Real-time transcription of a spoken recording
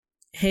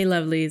Hey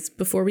lovelies,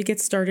 before we get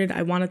started,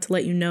 I wanted to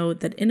let you know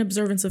that in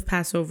observance of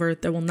Passover,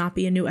 there will not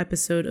be a new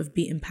episode of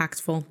Be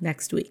Impactful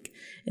next week.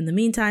 In the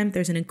meantime,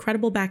 there's an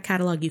incredible back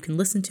catalog you can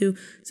listen to,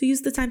 so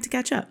use the time to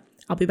catch up.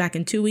 I'll be back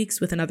in 2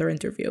 weeks with another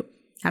interview.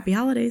 Happy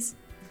holidays!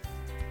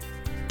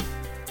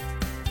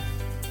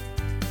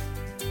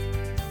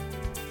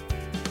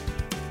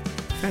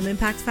 From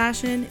Impact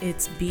Fashion,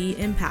 it's Be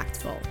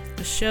Impactful,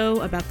 a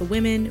show about the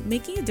women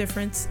making a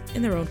difference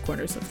in their own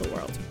corners of the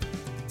world.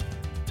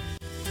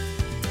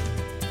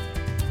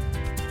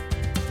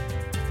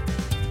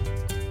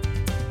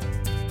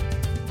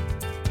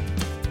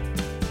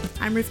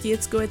 I'm Rifki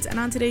Itzkowitz, and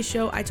on today's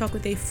show, I talk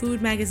with a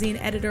food magazine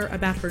editor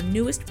about her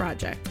newest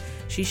project.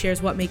 She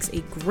shares what makes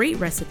a great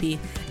recipe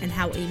and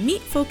how a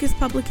meat-focused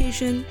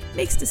publication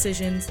makes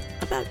decisions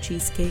about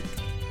cheesecake.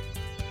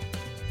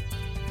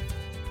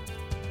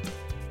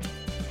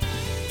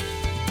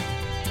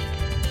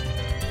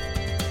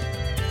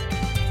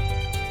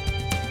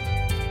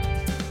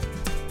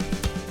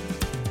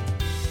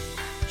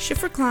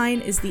 Shifra Klein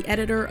is the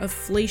editor of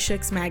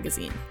Fleischiks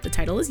magazine. The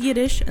title is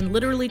Yiddish and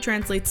literally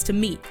translates to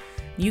meat.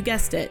 You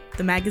guessed it,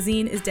 the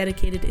magazine is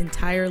dedicated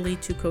entirely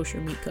to kosher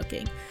meat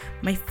cooking.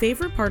 My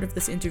favorite part of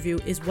this interview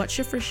is what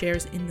Shifra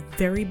shares in the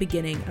very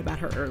beginning about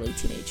her early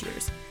teenage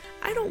years.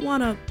 I don't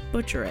want to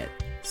butcher it,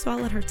 so I'll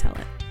let her tell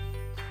it.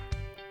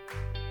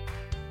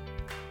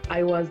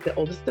 I was the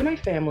oldest in my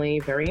family,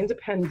 very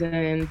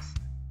independent,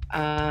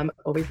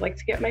 always liked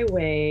to get my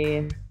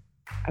way.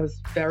 I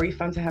was very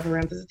fun to have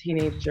around as a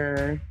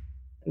teenager.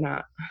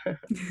 Not.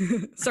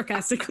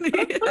 Sarcastically.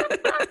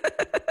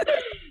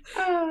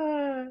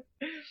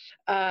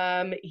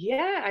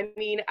 Yeah, I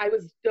mean, I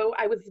was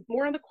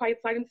more on the quiet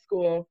side in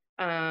school,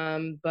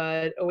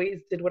 but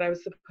always did what I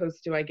was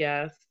supposed to, I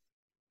guess.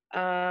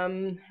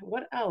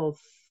 What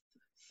else?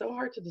 So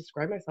hard to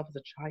describe myself as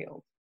a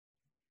child.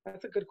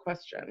 That's a good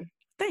question.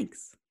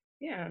 Thanks.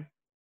 Yeah.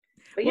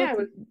 But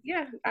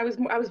yeah, I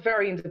was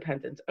very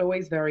independent,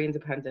 always very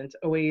independent,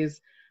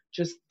 always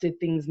just did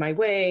things my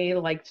way,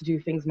 liked to do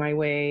things my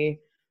way,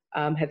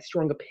 had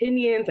strong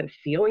opinions and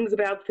feelings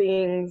about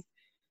things.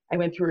 I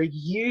went through a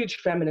huge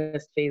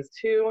feminist phase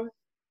too.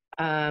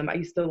 I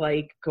used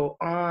to go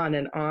on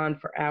and on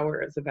for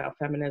hours about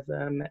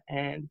feminism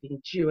and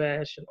being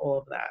Jewish and all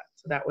of that.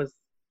 So that was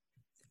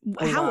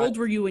How old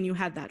were you when you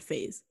had that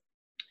phase?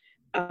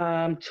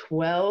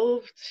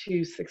 12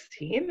 to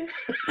 16.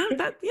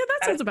 That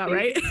sounds about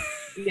right.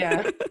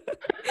 Yeah.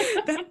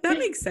 that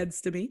makes sense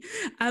to me.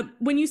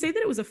 When you say that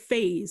it was a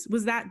phase,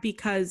 was that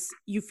because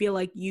you feel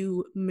like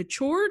you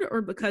matured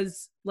or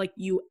because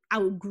you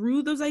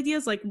outgrew those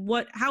ideas?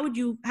 How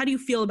do you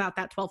feel about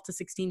that 12 to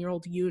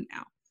 16-year-old you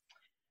now?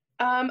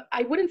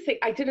 I wouldn't say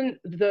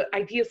the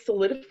idea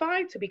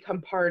solidified to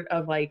become part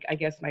of I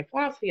guess my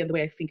philosophy and the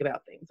way I think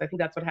about things. I think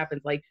that's what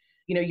happens.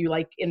 You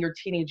in your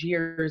teenage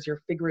years,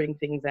 you're figuring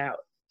things out.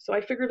 So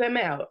I figure them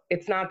out.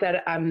 It's not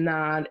that I'm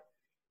not,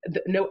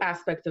 no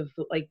aspect of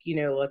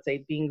let's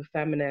say being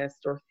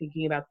feminist or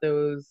thinking about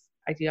those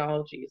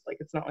ideologies.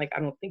 It's not I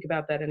don't think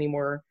about that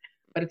anymore,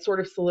 but it sort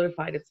of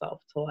solidified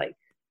itself to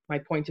my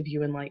point of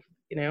view in life,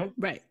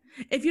 Right.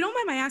 If you don't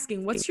mind my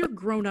asking, what's your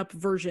grown-up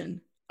version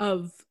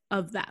of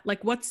that?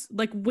 What's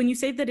when you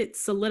say that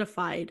it's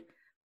solidified,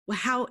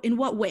 how, in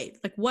what way?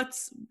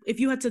 If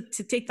you had to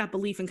take that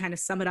belief and kind of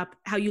sum it up,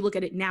 how you look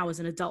at it now as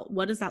an adult,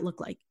 what does that look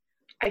like?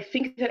 I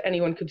think that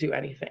anyone could do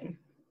anything.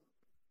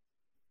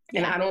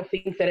 Yeah. And I don't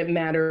think that it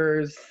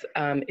matters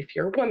if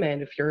you're a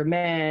woman, if you're a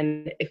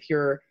man, if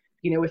you're,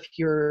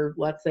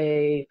 let's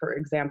say, for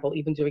example,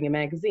 even doing a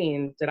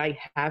magazine. Did I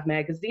have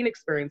magazine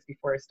experience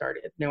before I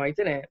started? No, I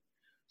didn't.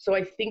 So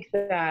I think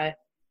that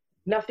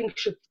nothing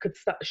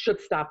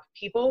should stop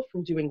people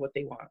from doing what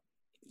they want.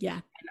 Yeah.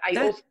 And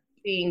I also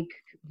think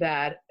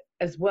that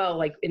as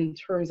well, in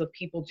terms of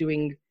people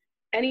doing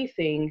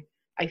anything,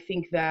 I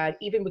think that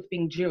even with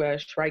being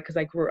Jewish, right, because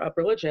I grew up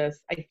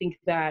religious, I think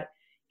that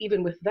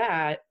even with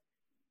that,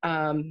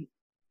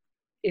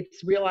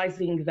 it's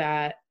realizing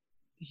that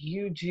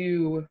you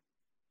do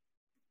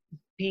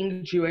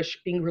being Jewish,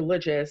 being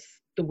religious,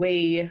 the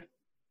way,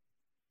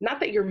 not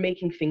that you're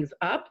making things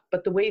up,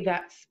 but the way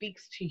that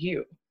speaks to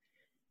you.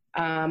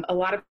 A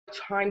lot of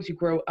times you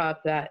grow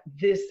up that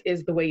this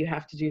is the way you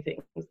have to do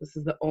things. This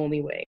is the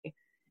only way.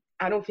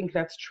 I don't think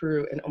that's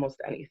true in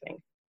almost anything.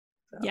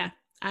 So. Yeah,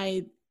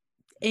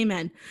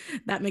 amen.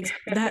 That makes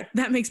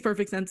that makes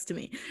perfect sense to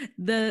me.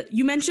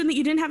 You mentioned that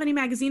you didn't have any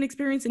magazine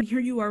experience, and here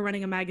you are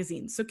running a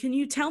magazine. So can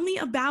you tell me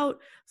about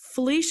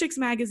Fleischiks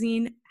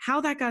magazine,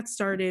 how that got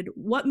started?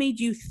 What made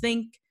you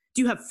think?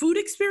 Do you have food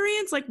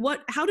experience?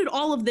 How did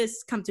all of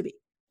this come to be?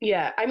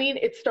 Yeah, I mean,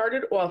 it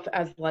started off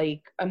as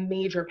a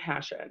major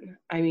passion.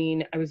 I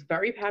mean, I was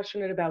very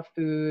passionate about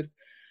food.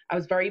 I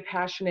was very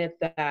passionate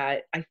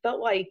that I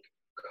felt like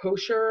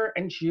kosher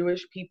and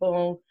Jewish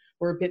people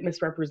were a bit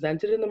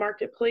misrepresented in the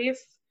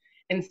marketplace.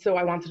 And so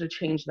I wanted to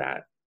change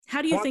that.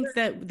 How do you think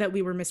that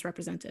we were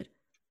misrepresented?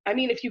 I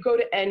mean, if you go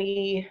to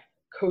any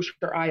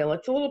kosher aisle,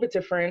 it's a little bit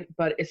different,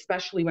 but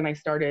especially when I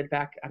started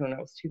back, I don't know,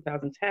 it was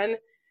 2010,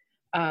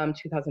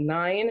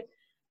 2009.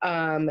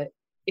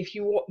 if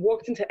you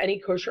walked into any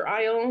kosher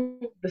aisle,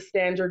 the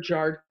standard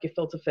jarred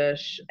gefilte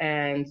fish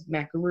and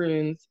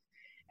macaroons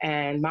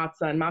and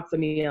matzah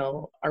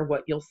meal are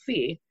what you'll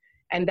see.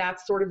 And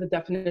that's sort of the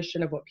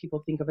definition of what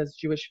people think of as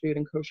Jewish food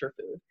and kosher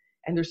food.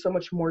 And there's so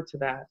much more to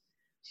that.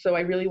 So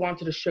I really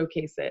wanted to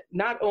showcase it,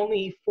 not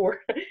only for,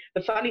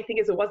 the funny thing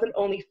is it wasn't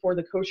only for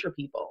the kosher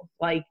people.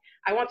 Like,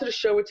 I wanted to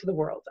show it to the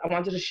world. I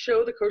wanted to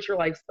show the kosher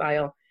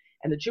lifestyle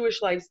and the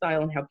Jewish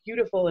lifestyle and how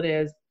beautiful it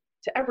is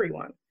to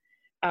everyone.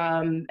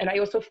 And I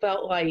also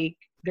felt like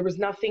there was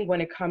nothing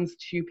when it comes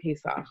to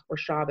Pesach or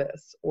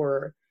Shabbos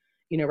or,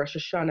 Rosh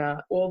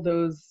Hashanah, all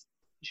those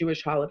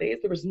Jewish holidays,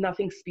 there was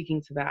nothing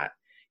speaking to that.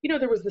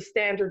 There was the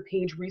standard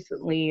page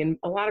recently, and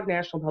a lot of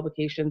national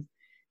publications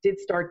did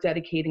start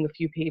dedicating a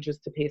few pages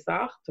to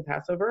Pesach, to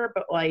Passover,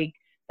 but like,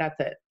 that's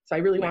it. So I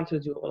really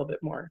wanted to do a little bit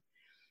more.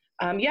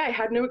 I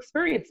had no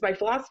experience. My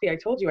philosophy, I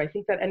told you, I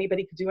think that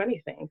anybody could do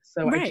anything.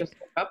 So I just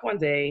woke up one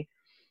day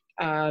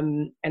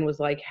and was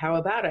like, how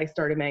about I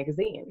start a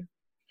magazine?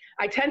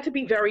 I tend to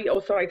be very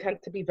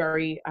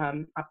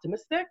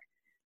optimistic.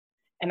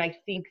 And I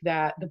think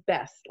that the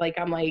best, like,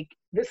 I'm like,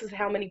 this is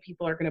how many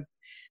people are going to,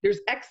 there's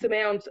X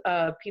amount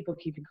of people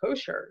keeping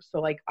kosher. So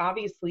like,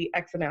 obviously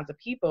X amount of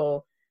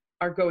people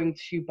are going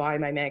to buy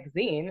my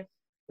magazine,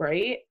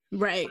 right?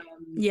 Right.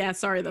 Yeah,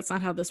 sorry, that's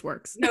not how this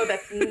works. No,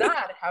 that's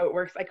not how it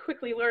works. I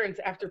quickly learned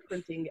after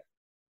printing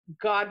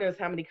God knows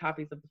how many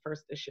copies of the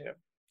first issue.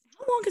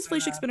 How long has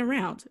Fleishix been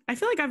around? I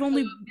feel like I've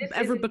only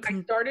ever become...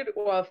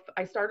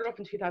 I started off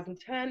in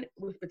 2010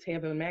 with Batei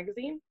Avon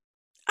magazine.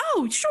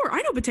 Oh, sure.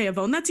 I know Batei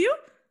Avon. That's you?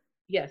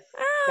 Yes.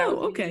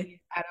 Oh, okay.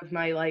 Out of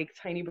my like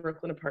tiny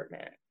Brooklyn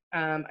apartment.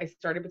 I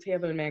started Batei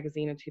Avon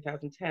magazine in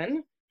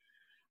 2010.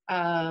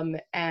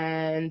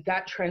 And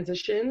that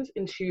transitioned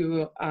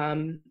into,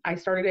 I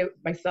started it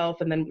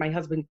myself, and then my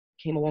husband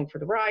came along for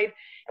the ride,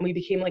 and we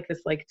became like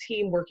this like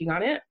team working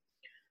on it.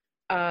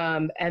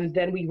 And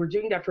then we were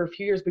doing that for a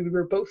few years, but we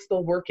were both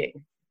still working,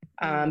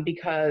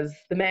 because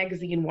the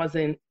magazine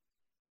wasn't,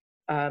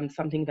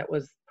 something that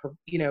was,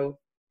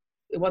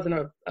 it wasn't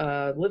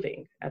a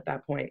living at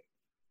that point.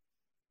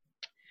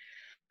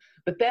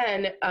 But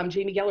then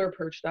Jamie Geller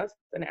approached us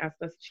and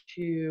asked us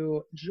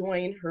to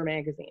join her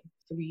magazine.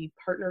 So we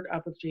partnered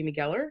up with Jamie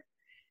Geller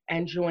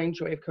and joined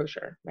Joy of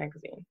Kosher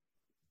magazine.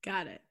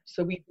 Got it.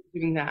 So we've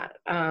been doing that.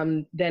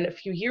 Then a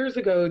few years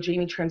ago,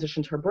 Jamie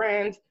transitioned her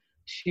brand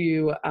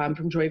to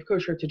from Joy of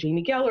Kosher to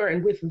Jamie Geller.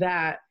 And with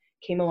that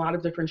came a lot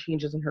of different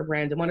changes in her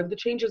brand. And one of the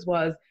changes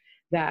was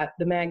that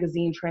the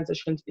magazine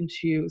transitioned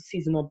into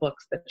seasonal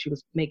books that she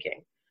was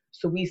making.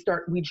 So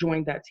we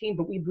joined that team,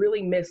 but we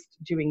really missed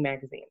doing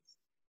magazines.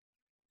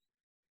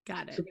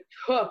 Got it. So we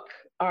took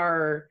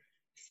our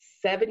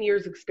 7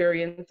 years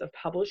experience of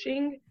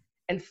publishing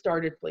and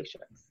started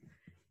Fleishix.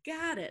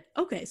 Got it.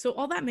 Okay, so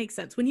all that makes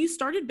sense. When you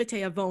started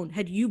Batei Avon,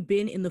 had you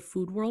been in the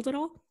food world at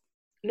all?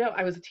 No,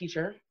 I was a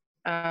teacher.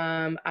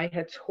 I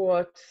had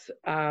taught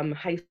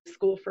high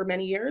school for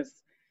many years.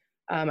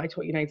 I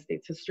taught United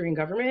States history and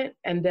government.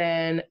 And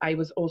then I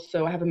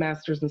have a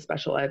master's in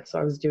special ed, so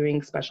I was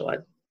doing special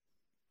ed.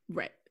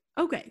 Right.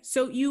 Okay,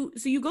 so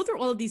you go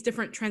through all of these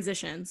different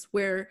transitions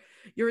where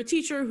you're a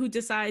teacher who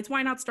decides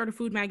why not start a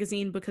food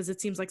magazine because it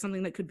seems like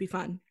something that could be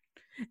fun,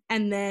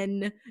 and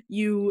then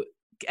exactly.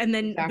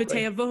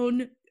 Batei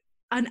Avon,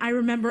 and I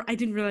remember I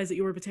didn't realize that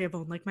you were Batei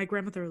Avon. Like my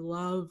grandmother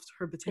loved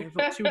her Batei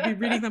Avon. She would be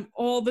reading them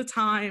all the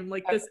time.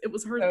 Like this, it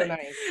was her thing.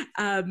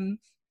 Nice.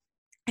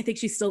 I think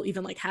she still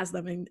even like has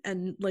them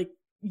and like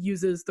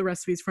uses the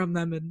recipes from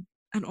them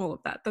and all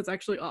of that. That's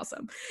actually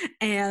awesome.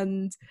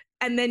 And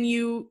then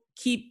you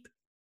keep.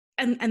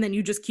 And then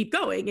you just keep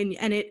going,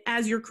 and it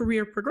as your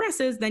career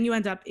progresses, then you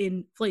end up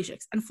in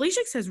Fleishix. And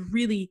Fleishix has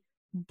really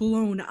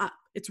blown up.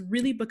 It's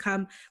really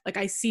become, like,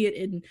 I see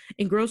it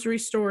in grocery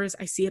stores.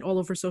 I see it all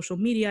over social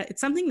media.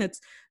 It's something that's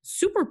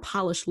super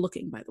polished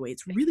looking, by the way.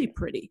 It's really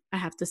pretty, I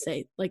have to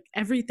say. Like,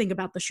 everything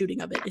about the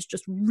shooting of it is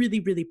just really,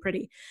 really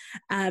pretty.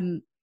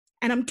 And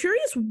I'm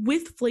curious,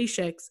 with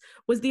Fleishix,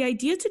 was the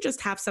idea to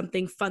just have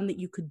something fun that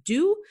you could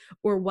do,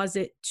 or was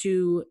it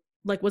to,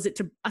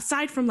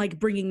 aside from like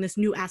bringing this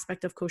new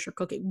aspect of kosher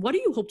cooking, what do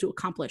you hope to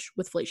accomplish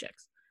with Fleishix?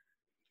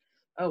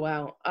 Oh,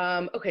 wow.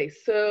 Okay.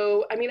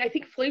 So, I mean, I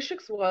think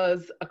Fleishix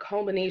was a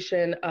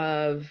culmination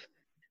of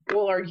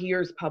all our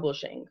years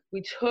publishing.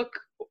 We took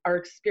our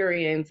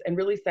experience and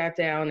really sat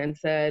down and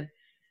said,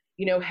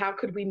 how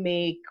could we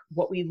make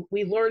what we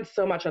learned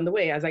so much on the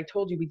way? As I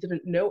told you, we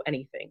didn't know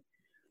anything.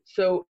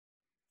 So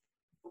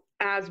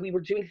as we were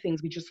doing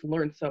things, we just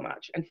learned so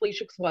much. And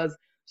Fleishix was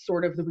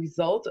sort of the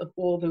result of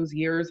all those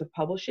years of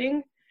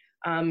publishing.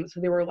 So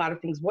there were a lot of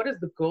things. What is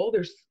the goal?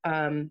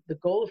 The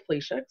goal of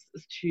Fleishix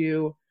is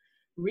to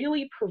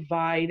really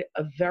provide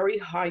a very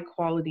high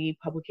quality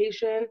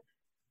publication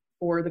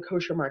for the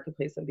kosher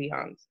marketplace and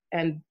beyond.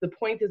 And the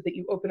point is that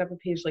you open up a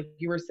page, like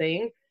you were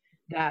saying,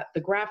 that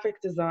the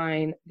graphic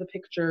design, the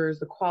pictures,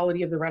 the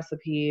quality of the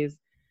recipes,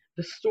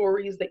 the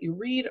stories that you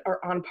read are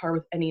on par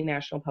with any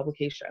national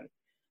publication.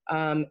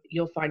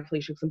 You'll find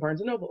Fleishix in Barnes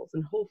and Nobles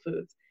and Whole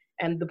Foods.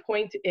 And the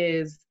point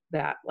is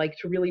that, like,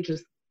 to really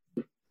just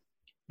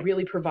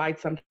really provide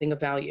something of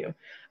value.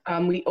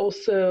 We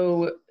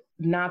also,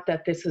 not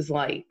that this is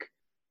like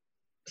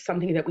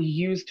something that we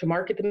use to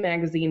market the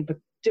magazine, but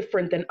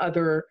different than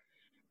other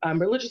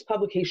religious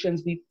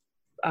publications, we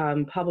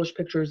publish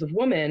pictures of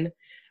women.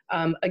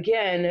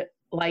 Again,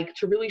 like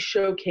to really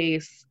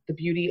showcase the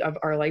beauty of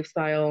our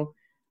lifestyle,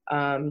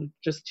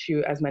 just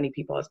to as many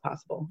people as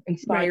possible,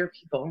 inspire Right.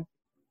 people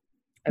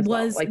as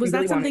well. Like we Was really that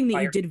want to something that you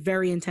inspire. did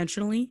very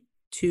intentionally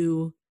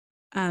to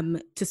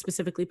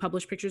specifically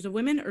publish pictures of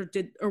women,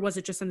 or was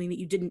it just something that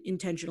you didn't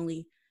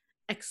intentionally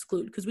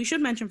exclude? Because we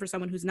should mention, for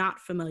someone who's not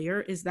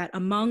familiar, is that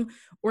among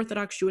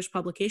Orthodox Jewish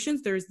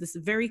publications, there is this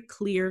very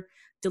clear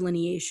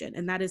delineation,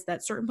 and that is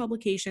that certain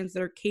publications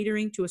that are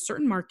catering to a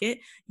certain market,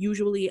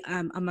 usually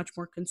a much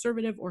more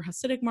conservative or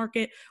Hasidic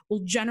market, will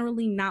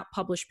generally not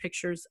publish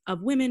pictures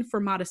of women for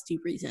modesty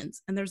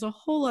reasons. And there's a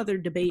whole other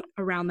debate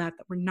around that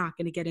we're not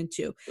going to get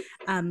into.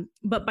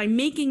 But by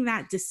making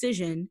that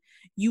decision,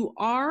 you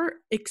are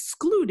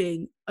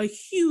excluding a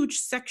huge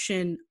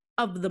section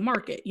of the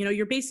market. You know,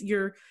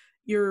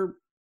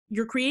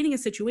 you're creating a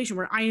situation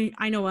where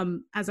I know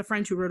as a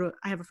friend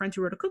I have a friend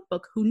who wrote a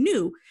cookbook who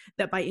knew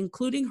that by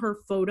including her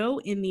photo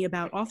in the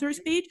about authors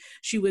page,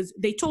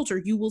 they told her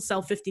you will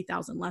sell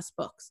 50,000 less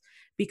books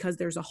because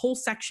there's a whole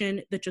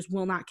section that just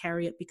will not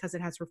carry it because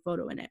it has her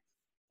photo in it.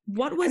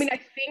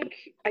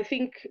 I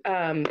think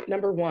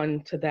number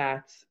one to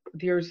that,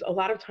 there's a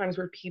lot of times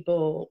where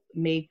people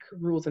make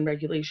rules and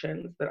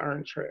regulations that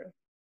aren't true.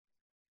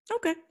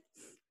 Okay.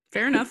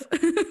 Fair enough.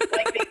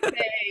 Like they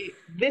say,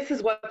 this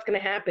is what's going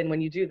to happen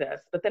when you do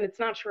this, but then it's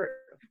not true.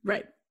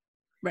 Right.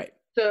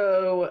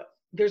 So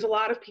there's a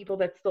lot of people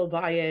that still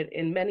buy it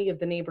in many of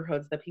the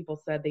neighborhoods that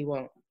people said they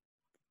won't.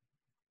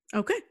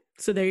 Okay.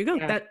 So there you go.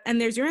 Yeah.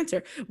 And there's your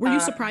answer. Were you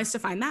surprised to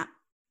find that?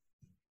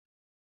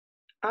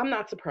 I'm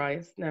not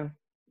surprised, no.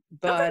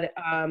 But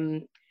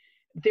okay.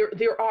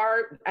 There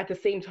are, at the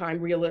same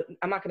time,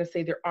 I'm not going to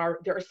say there are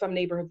some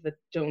neighborhoods that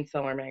don't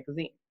sell our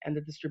magazine, and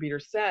the distributor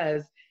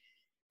says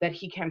that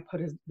he can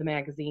put the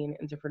magazine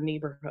in different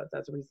neighborhoods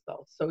as a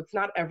result. So it's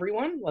not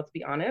everyone, let's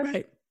be honest,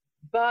 right.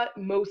 But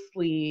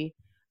mostly,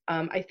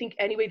 I think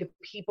anyway, the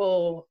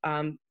people,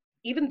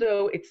 even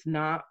though it's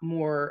not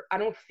more, I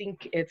don't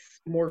think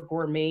it's more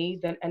gourmet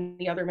than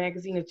any other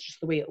magazine, it's just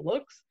the way it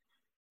looks.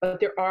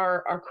 But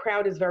our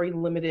crowd is very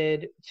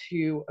limited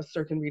to a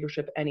certain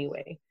readership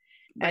anyway.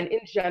 Right. And in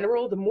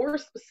general, the more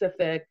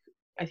specific,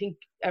 I think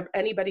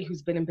anybody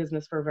who's been in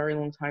business for a very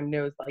long time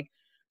knows, like,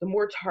 the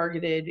more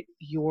targeted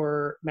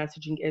your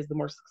messaging is, the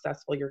more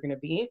successful you're going to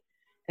be.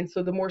 And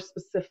so the more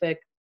specific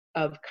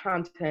of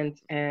content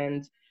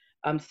and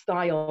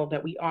style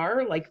that we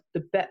are, like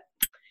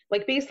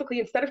basically,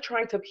 instead of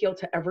trying to appeal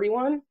to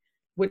everyone,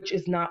 which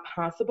is not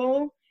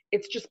possible,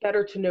 it's just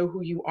better to know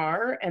who you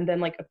are and then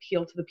like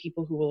appeal to the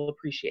people who will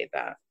appreciate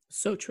that.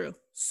 So true.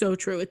 So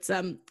true. It's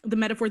the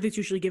metaphor that's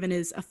usually given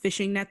is a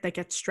fishing net that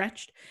gets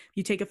stretched.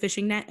 You take a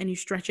fishing net and you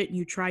stretch it and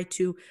you try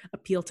to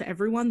appeal to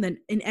everyone, then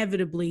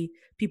inevitably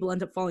people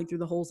end up falling through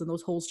the holes, and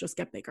those holes just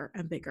get bigger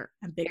and bigger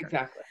and bigger.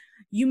 Exactly.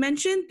 You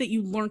mentioned that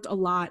you learned a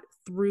lot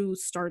through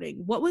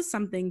starting. What was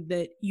something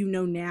that you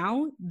know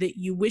now that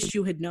you wish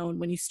you had known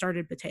when you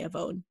started Batei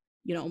Avon,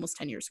 almost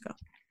 10 years ago?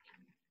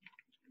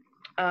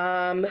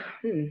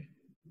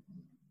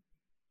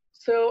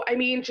 So, I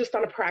mean, just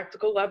on a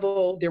practical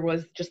level, there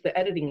was just the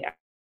editing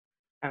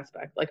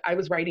aspect. Like, I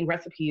was writing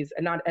recipes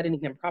and not editing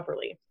them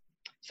properly.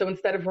 So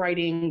instead of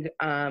writing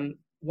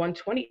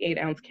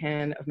 128-ounce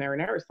can of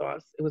marinara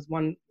sauce, it was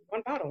one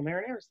bottle of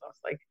marinara sauce.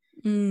 Like,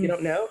 you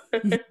don't know?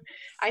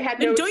 I had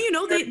no. And don't you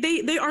know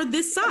they are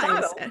this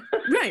size?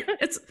 Right.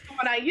 It's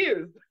what I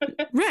use.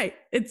 Right.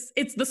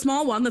 It's the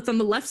small one that's on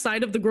the left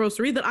side of the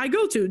grocery that I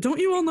go to. Don't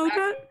you all know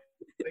that?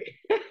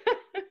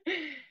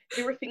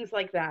 There were things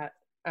like that.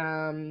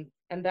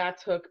 And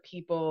that took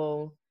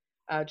people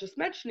just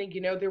mentioning,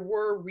 there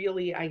were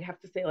really, I have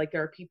to say, like,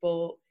 there are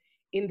people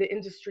in the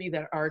industry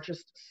that are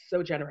just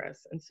so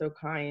generous and so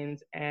kind.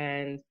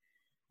 And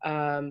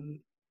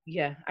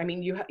yeah, I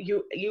mean,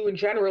 you in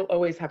general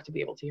always have to be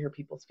able to hear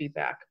people's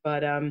feedback,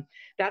 but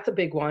that's a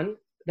big one.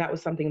 That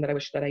was something that I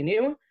wish that I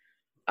knew.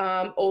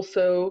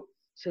 Also,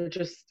 to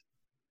just,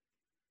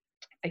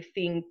 I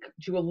think,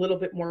 do a little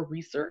bit more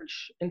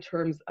research in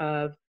terms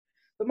of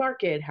the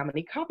market, how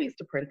many copies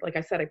to print. Like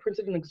I said, I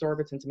printed an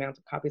exorbitant amount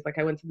of copies. Like,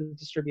 I went to the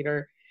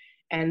distributor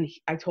and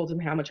I told him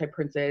how much I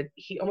printed.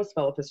 He almost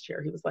fell off his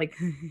chair. He was like,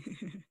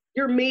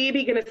 you're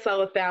maybe going to sell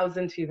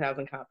 1,000,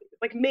 2,000 copies.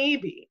 Like,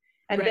 maybe.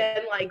 And right.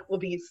 Then, like, we'll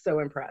be so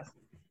impressed.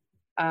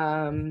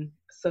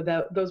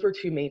 So those were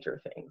two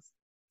major things.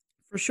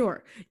 For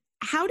sure.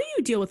 How do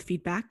you deal with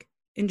feedback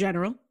in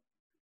general?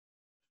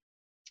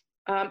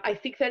 I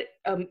think that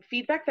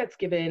feedback that's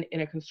given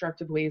in a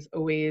constructive way is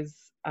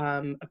always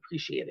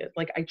appreciated.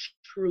 Like, I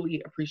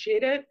truly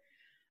appreciate it.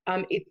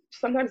 It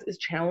sometimes is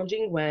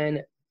challenging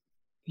when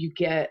you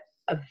get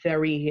a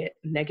very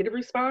negative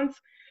response.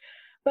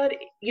 But,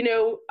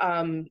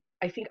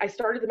 I think I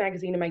started the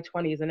magazine in my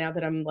 20s, and now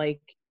that I'm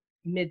like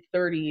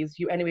mid-30s,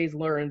 you anyways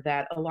learn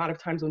that a lot of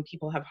times when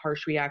people have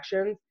harsh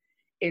reactions,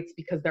 it's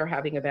because they're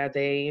having a bad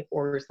day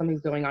or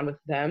something's going on with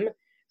them.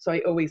 So I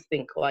always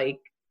think like,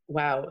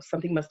 wow,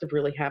 something must have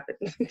really happened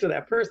to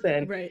that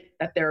person Right.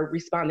 that they're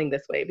responding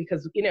this way.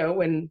 Because, you know,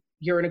 when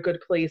you're in a good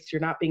place, you're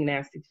not being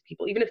nasty to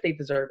people, even if they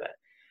deserve it.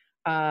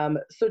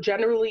 So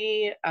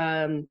generally,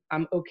 I'm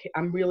okay.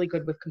 I'm really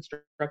good with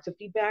constructive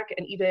feedback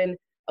and even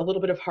a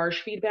little bit of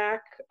harsh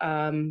feedback.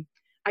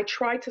 I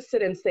try to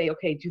sit and say,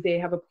 okay, do they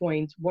have a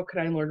point? What could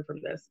I learn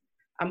from this?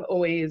 I'm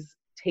always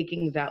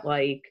taking that,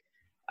 like,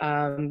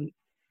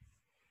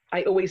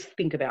 I always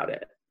think about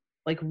it,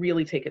 like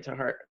really take it to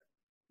heart.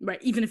 Right.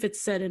 Even if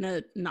it's said in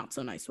a not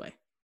so nice way.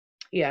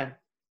 Yeah.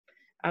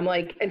 I'm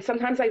like, and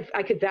sometimes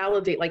I could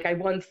validate, like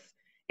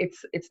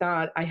it's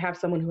not, I have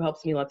someone who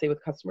helps me, let's say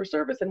with customer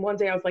service. And one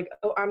day I was like,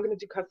 oh, I'm going to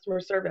do customer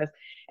service.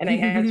 And I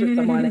answered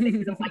someone and they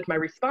didn't like my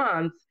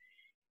response.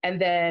 And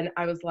then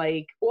I was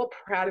like, all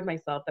proud of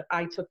myself that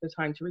I took the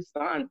time to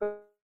respond,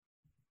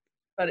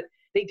 but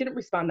they didn't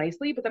respond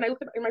nicely. But then I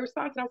looked at my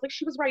response and I was like,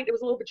 she was right. It was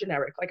a little bit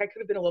generic. Like I could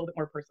have been a little bit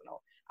more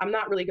personal. I'm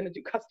not really going to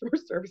do customer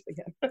service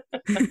again.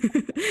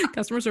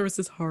 Customer service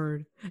is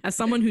hard. As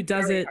someone who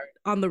does Very it hard.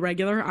 on the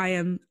regular,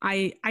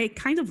 I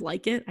kind of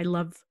like it. I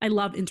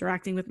love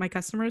interacting with my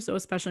customers. So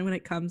especially when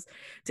it comes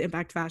to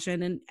impact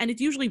fashion, and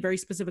it's usually very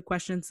specific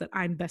questions that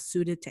I'm best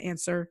suited to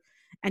answer.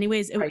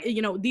 Anyways, Right.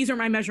 you know, these are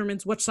my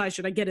measurements. Which size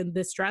should I get in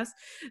this dress?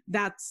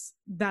 That's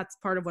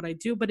part of what I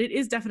do. But it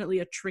is definitely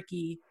a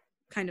tricky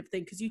kind of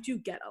thing because you do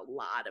get a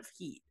lot of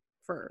heat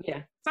for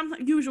Yeah,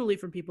 sometimes, usually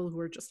from people who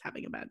are just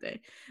having a bad day.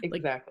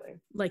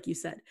 exactly. Like you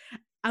said.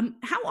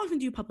 How often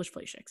do you publish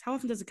Flay Chicks? How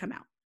often does it come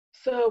out?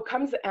 So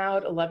comes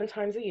out 11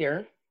 times a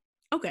year.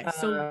 Okay,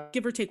 so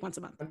give or take once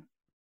a month.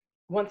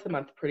 Once a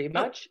month, pretty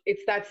much.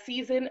 It's that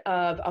season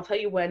of, I'll tell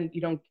you when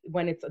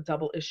when it's a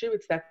double issue,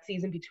 it's that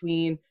season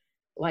between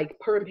like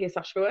Purim,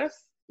 Pesach, Shavuos.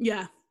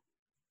 Yeah.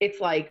 It's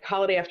like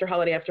holiday after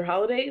holiday after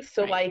holiday.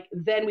 So Right. like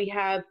then we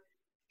have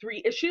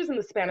 3 issues in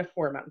the span of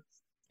 4 months.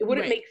 It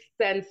wouldn't Right. make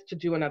sense to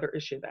do another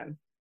issue then.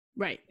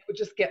 Right. It would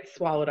just get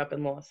swallowed up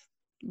and lost.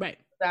 Right.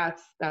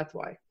 That's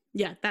why.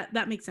 Yeah,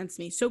 that makes sense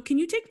to me. So can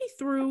you take me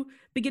through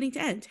beginning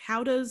to end?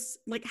 How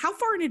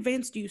far in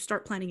advance do you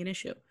start planning an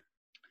issue?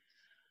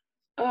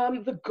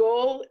 The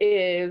goal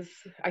is,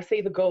 I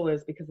say the goal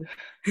is because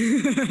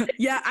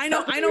Yeah, I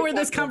know where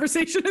this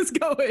conversation is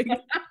going.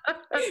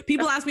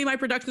 People ask me my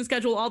production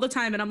schedule all the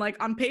time and I'm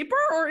like, on paper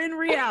or in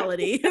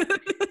reality?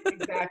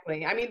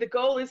 Exactly. I mean, the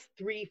goal is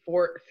 3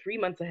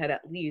 months ahead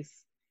at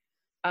least.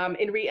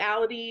 In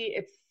reality,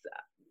 it's,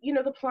 you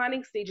know, the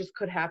planning stages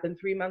could happen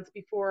 3 months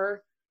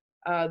before.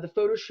 The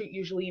photo shoot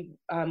usually,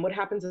 what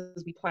happens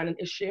is we plan an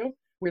issue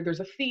where there's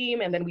a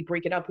theme and then we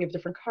break it up. We have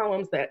different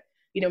columns that,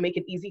 you know, make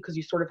it easy because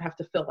you sort of have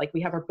to fill, like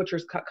we have our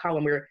butcher's cut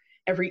column where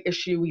every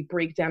issue we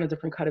break down a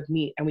different cut of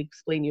meat and we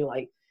explain you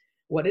like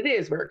what it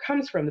is, where it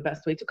comes from, the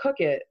best way to cook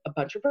it, a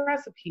bunch of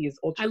recipes.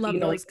 I love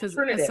those because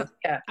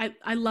yeah.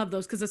 I love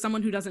those because as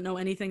someone who doesn't know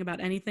anything about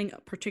anything,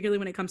 particularly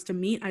when it comes to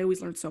meat, I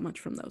always learn so much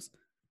from those.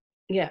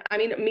 Yeah, I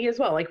mean, me as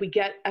well. Like we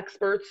get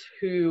experts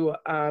who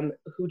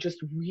just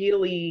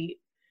really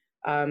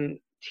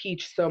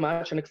teach so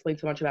much and explain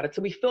so much about it.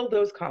 So we fill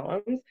those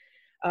columns,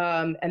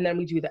 and then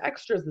we do the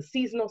extras, the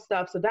seasonal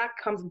stuff. So that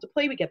comes into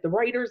play. We get the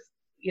writers.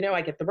 You know,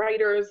 I get the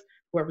writers,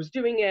 whoever's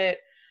doing it,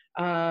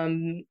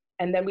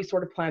 and then we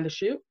sort of plan the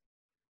shoot.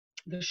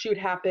 The shoot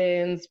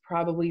happens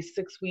probably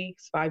 6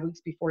 weeks, 5 weeks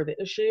before the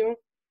issue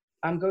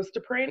goes to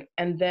print,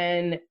 and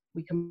then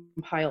we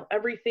compile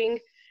everything.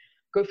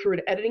 Go through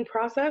an editing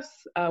process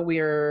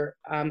where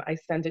I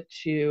send it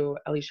to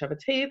Elisheva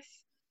Tates,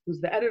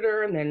 who's the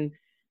editor, and then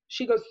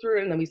she goes through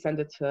it, and then we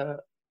send it to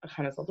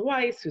Hannah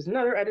Weiss, who's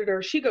another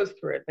editor. She goes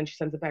through it, then she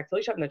sends it back to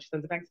Elisheva, and then she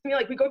sends it back to me.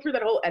 Like we go through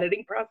that whole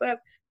editing process,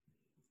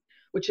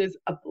 which is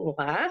a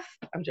blast.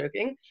 I'm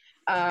joking.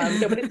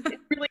 No, but it's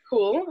really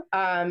cool.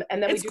 And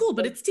then it's cool,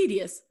 but it's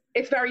tedious.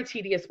 It's very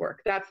tedious work.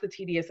 That's the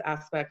tedious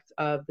aspect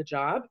of the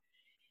job.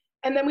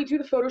 And then we do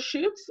the photo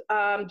shoots.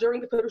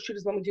 During the photo shoot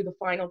is when we do the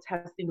final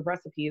testing of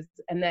recipes.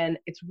 And then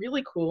it's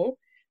really cool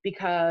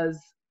because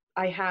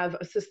I have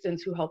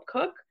assistants who help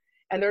cook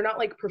and they're not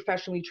like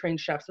professionally trained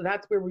chefs. So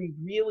that's where we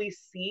really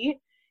see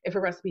if a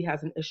recipe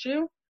has an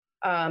issue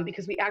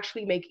because we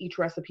actually make each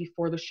recipe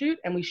for the shoot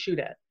and we shoot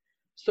it.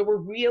 So we're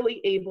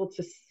really able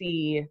to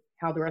see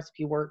how the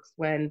recipe works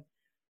when,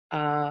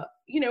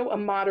 you know, a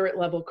moderate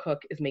level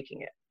cook is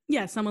making it.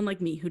 Yeah, someone like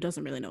me who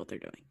doesn't really know what they're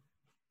doing.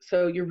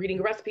 So you're reading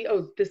a recipe,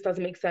 oh, this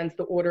doesn't make sense,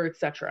 the order,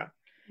 etc.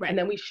 Right. And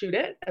then we shoot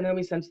it, and then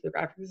we send it to the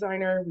graphic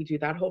designer. We do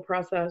that whole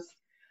process.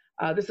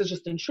 This is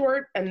just in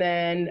short, and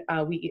then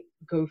we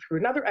go through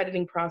another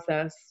editing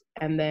process,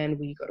 and then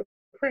we go to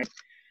print.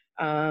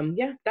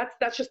 Yeah,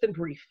 that's just in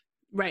brief.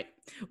 Right.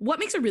 What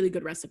makes a really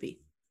good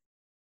recipe?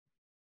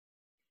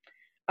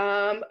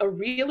 A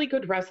really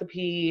good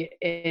recipe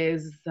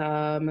is,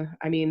 I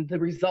mean, the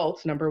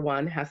result, number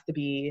one, has to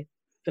be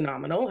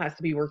phenomenal, has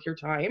to be worth your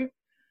time.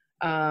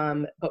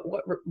 But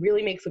what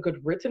really makes a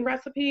good written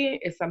recipe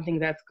is something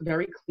that's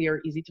very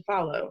clear, easy to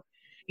follow.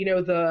 You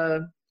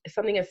know,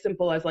 something as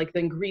simple as like the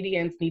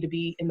ingredients need to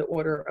be in the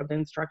order of the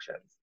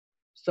instructions.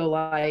 So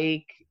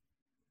like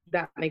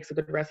that makes a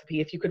good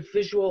recipe. If you could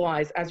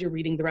visualize as you're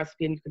reading the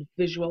recipe and you could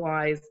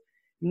visualize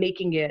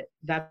making it,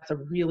 that's a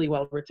really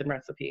well written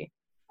recipe.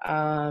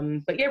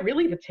 But yeah,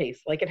 really the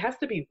taste, like it has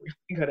to be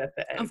really good at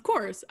the end. Of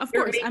course, of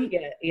You're course.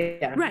 making it,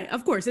 yeah. Right,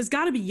 of course. It's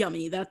got to be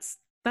yummy. That's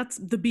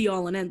the be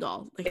all and end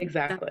all. Like,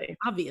 Exactly.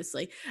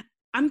 Obviously.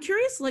 I'm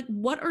curious, like,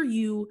 what are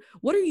you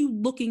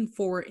looking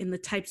for in the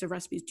types of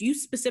recipes? Do you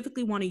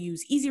specifically want to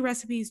use easy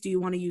recipes? Do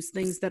you want to use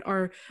things that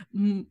are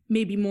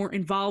maybe more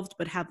involved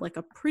but have like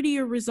a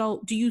prettier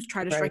result? Do you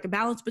try to strike a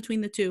balance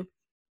between the two?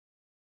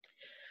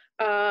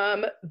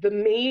 The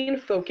main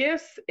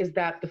focus is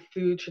that the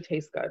food should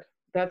taste good.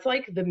 That's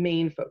like the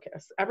main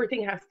focus.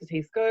 Everything has to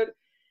taste good.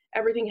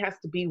 Everything has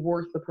to be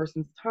worth the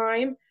person's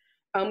time.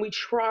 We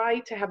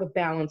try to have a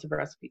balance of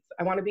recipes.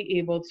 I want to be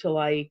able to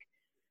like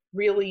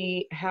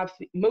really have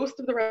most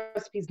of the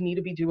recipes need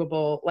to be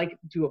doable, like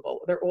doable.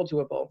 They're all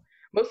doable.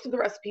 Most of the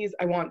recipes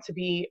I want to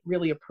be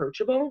really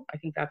approachable. I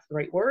think that's the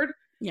right word.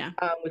 Yeah.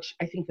 Which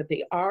I think that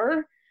they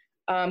are.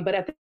 But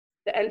at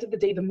the end of the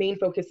day, the main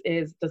focus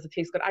is, does it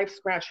taste good? I've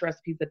scratched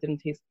recipes that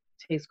didn't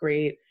taste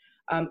great.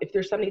 If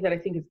there's something that I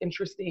think is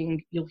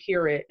interesting, you'll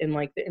hear it in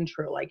like the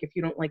intro. Like if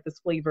you don't like this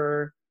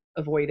flavor,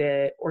 avoid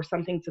it, or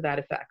something to that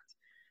effect.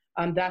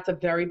 That's a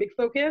very big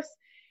focus.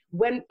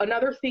 When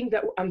another thing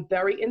that I'm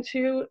very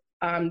into,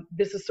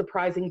 this is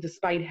surprising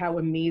despite how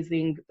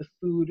amazing the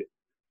food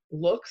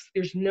looks.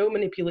 There's no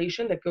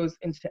manipulation that goes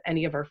into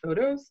any of our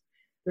photos.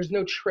 There's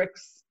no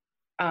tricks.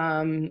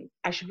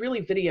 I should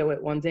really video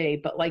it one day,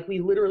 but like we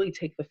literally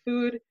take the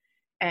food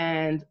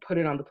and put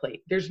it on the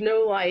plate. There's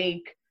no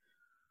like,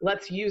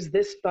 let's use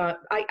this fun.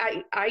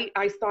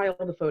 I style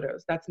the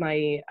photos. That's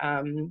my,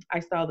 I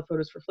style the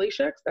photos for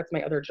Fleischiks. That's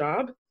my other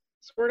job,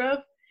 sort of.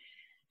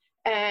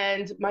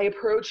 And my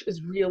approach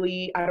is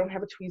really, I don't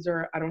have a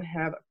tweezer. I don't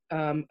have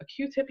a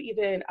Q-tip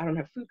even. I don't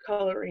have food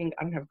coloring.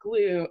 I don't have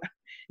glue.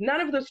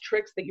 None of those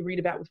tricks that you read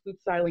about with food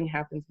styling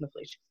happens in the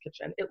Fleischiks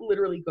kitchen. It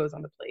literally goes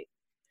on the plate.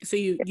 So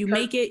you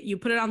make it, you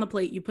put it on the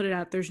plate, you put it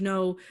out. There's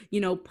no,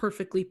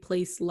 perfectly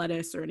placed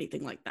lettuce or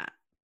anything like that.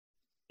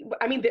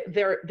 I mean,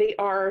 they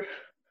are.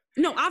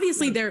 No,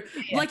 obviously they're,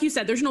 like you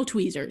said, there's no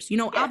tweezers.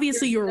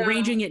 Obviously you're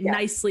arranging it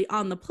nicely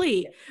on the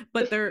plate,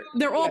 but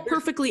they're all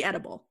perfectly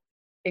edible.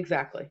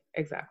 Exactly.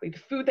 The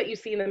food that you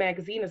see in the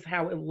magazine is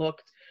how it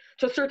looked.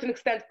 To a certain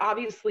extent,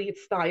 obviously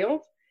it's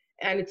styled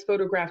and it's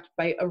photographed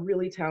by a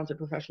really talented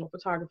professional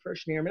photographer,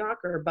 Shneur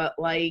Menaker, but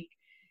like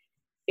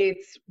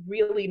it's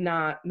really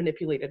not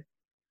manipulated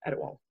at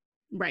all.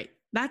 Right.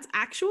 That's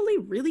actually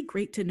really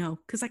great to know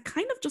because I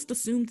kind of just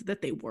assumed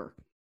that they were.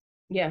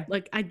 Yeah.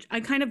 Like I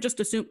kind of just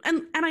assume,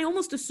 and I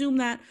almost assume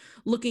that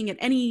looking at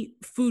any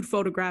food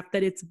photograph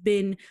that it's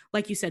been,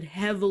 like you said,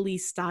 heavily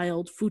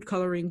styled, food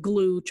coloring,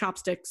 glue,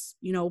 chopsticks,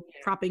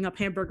 propping up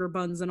hamburger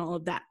buns and all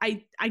of that.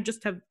 I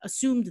just have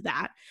assumed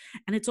that.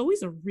 And it's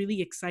always a really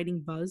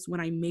exciting buzz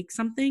when I make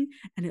something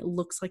and it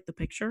looks like the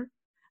picture.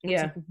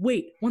 Yeah. Like,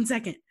 wait, 1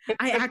 second.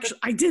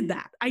 I did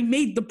that. I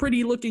made the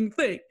pretty looking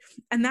thing.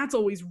 And that's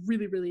always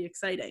really, really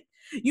exciting.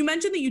 You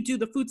mentioned that you do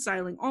the food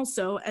styling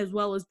also, as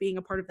well as being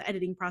a part of the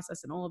editing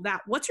process and all of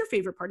that. What's your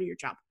favorite part of your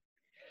job?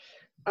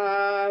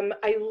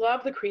 I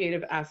love the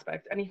creative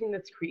aspect, anything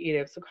that's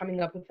creative. So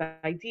coming up with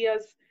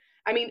ideas.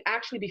 I mean,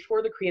 actually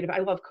before the creative, I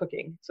love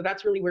cooking. So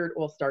that's really where it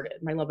all started.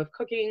 My love of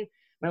cooking,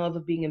 my love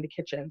of being in the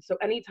kitchen. So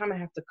anytime I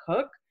have to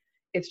cook,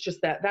 it's just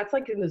that's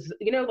like in this,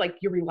 like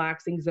your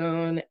relaxing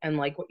zone and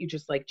like what you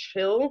just like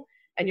chill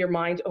and your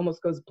mind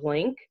almost goes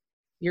blank.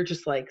 You're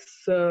just like,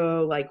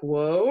 so like,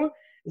 whoa,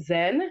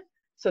 zen.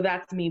 So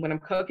that's me when I'm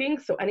cooking.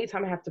 So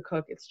anytime I have to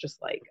cook, it's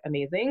just like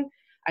amazing.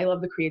 I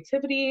love the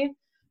creativity.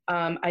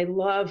 I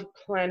love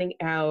planning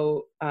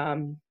out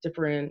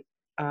different,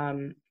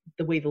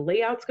 the way the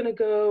layout's going to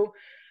go,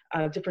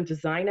 different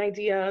design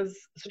ideas.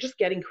 So just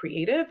getting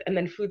creative, and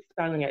then food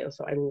styling. I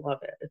love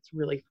it. It's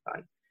really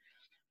fun.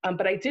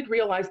 But I did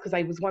realize, because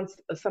I was once,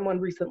 someone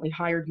recently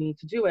hired me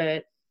to do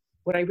it.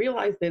 What I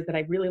realized is that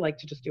I really like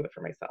to just do it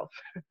for myself.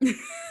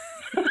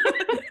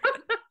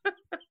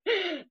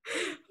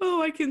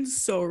 Oh, I can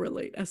so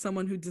relate as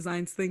someone who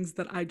designs things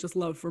that I just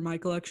love for my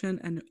collection.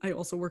 And I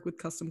also work with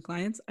custom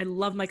clients. I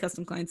love my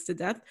custom clients to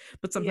death,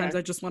 but sometimes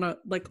I just want to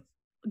like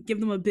give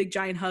them a big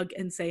giant hug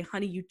and say,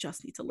 honey, you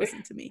just need to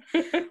listen to me.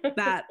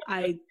 That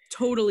I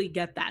totally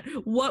get that.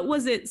 What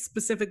was it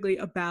specifically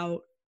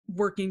about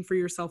working for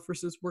yourself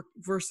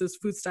versus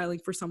food styling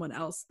for someone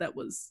else that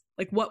was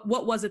like, what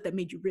was it that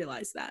made you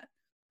realize that?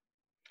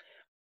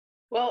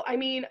 Well, I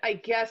mean, I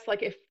guess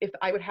like if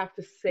I would have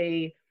to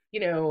say,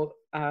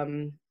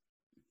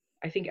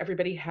 I think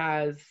everybody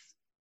has,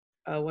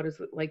 what is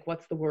it, like,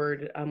 what's the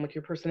word, with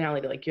your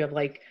personality? Like you have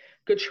like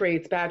good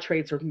traits, bad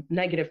traits, or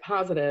negative,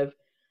 positive.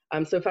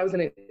 So if I was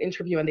in an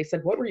interview and they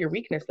said, what were your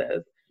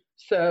weaknesses?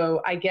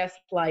 So I guess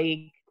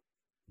like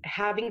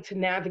having to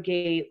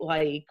navigate,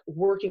 like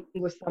working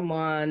with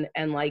someone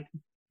and like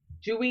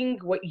doing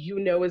what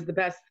is the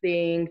best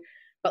thing,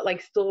 but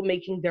like still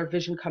making their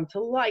vision come to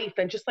life.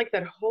 And just like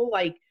that whole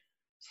like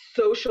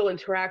social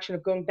interaction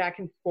of going back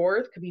and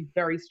forth could be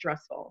very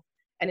stressful.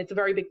 And it's a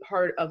very big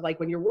part of like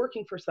when you're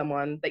working for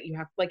someone that you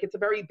have, like, it's a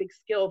very big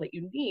skill that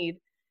you need,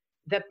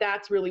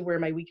 that's really where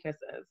my weakness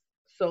is.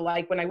 So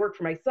like when I work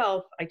for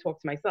myself, I talk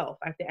to myself.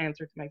 I have to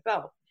answer to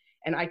myself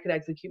and I could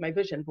execute my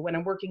vision. But when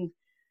I'm working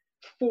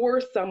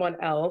for someone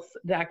else,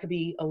 that could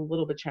be a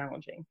little bit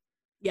challenging.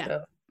 Yeah.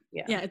 So,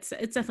 yeah. Yeah. It's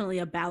definitely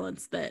a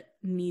balance that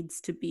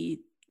needs to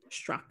be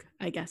struck,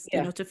 I guess, Yeah.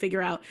 you know, to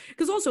figure out,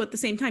 because also at the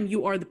same time,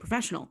 you are the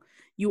professional.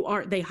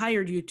 They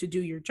hired you to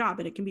do your job.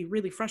 And it can be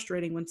really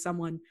frustrating when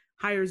someone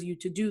hires you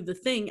to do the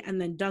thing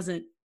and then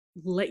doesn't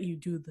let you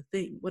do the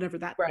thing, whatever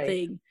that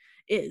thing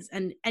is.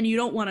 And you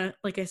don't want to,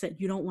 like I said,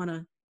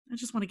 I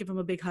just want to give them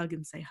a big hug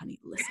and say, honey,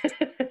 listen,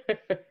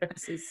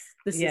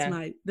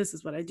 this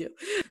is what I do.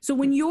 So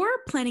when you're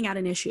planning out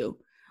an issue,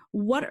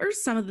 what are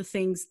some of the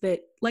things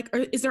that, like,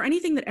 is there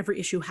anything that every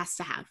issue has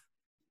to have?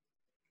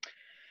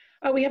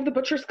 Oh, we have the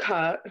butcher's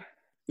cut.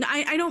 No,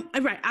 I don't,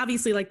 right.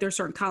 Obviously, like, there's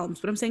certain columns,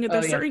 but I'm saying that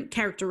there's certain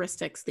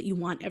characteristics that you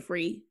want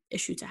every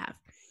issue to have.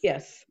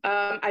 Yes.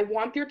 I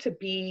want there to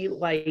be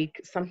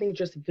like something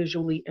just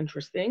visually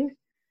interesting.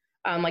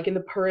 Like in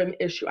the Purim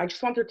issue, I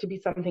just want there to be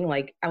something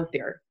like out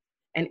there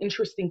and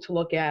interesting to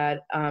look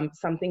at.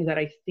 Something that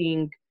I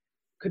think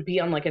could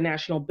be on like a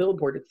national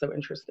billboard. It's so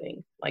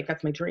interesting. Like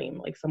that's my dream.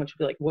 Like someone should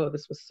be like, whoa,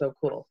 this was so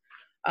cool.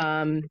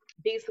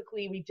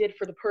 Basically we did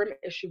for the Purim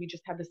issue, we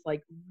just had this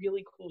like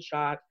really cool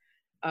shot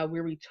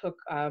where we took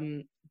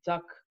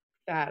duck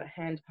fat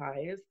hand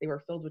pies. They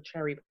were filled with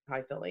cherry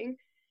pie filling.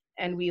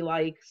 And we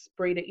like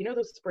sprayed it, you know,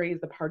 those sprays,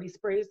 the party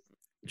sprays?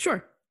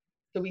 Sure.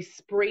 So we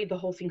sprayed the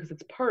whole scene because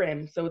it's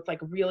Purim. So it's like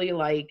really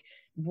like,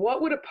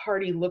 what would a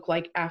party look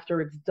like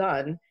after it's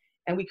done?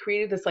 And we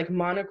created this like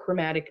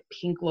monochromatic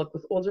pink look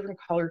with all different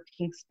colored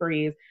pink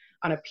sprays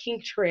on a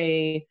pink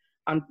tray,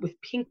 with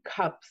pink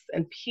cups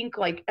and pink,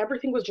 like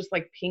everything was just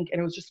like pink and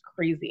it was just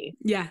crazy.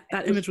 Yeah,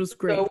 that image was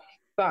great. So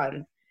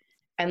fun.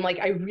 And like,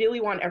 I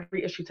really want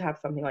every issue to have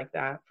something like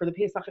that. For the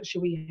Pesach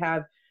issue, we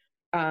have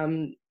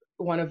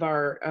one of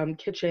our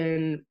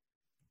kitchen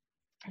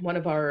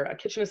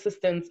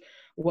assistants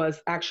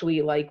was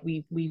actually like,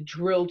 we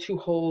drilled 2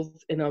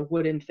 holes in a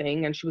wooden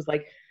thing and she was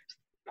like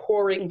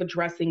pouring the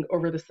dressing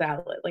over the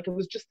salad. Like it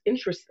was just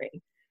interesting.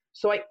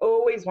 So I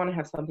always want to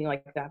have something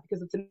like that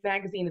because it's a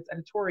magazine, it's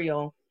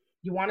editorial.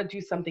 You want to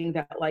do something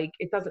that like,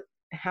 it doesn't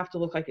have to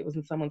look like it was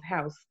in someone's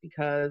house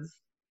because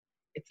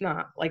it's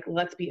not. Like,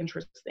 let's be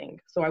interesting.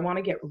 So I want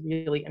to get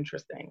really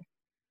interesting.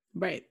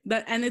 Right.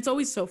 And it's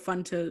always so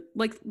fun to,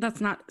 like, that's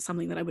not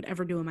something that I would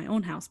ever do in my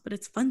own house, but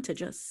it's fun to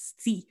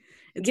just see.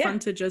 It's fun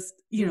to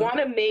just, you know. You want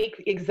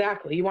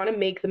to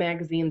make the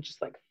magazine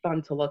just like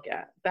fun to look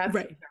at. That's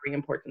very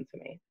important to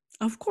me.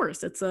 Of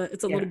course. It's a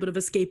little bit of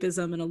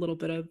escapism and a little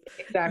bit of,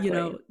 you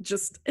know,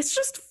 it's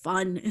just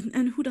fun.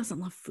 And who doesn't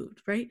love food,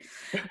 right?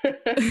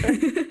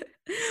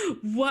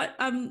 What,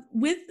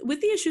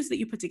 with the issues that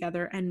you put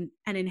together and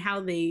in how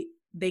they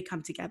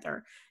come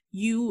together,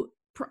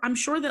 I'm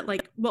sure that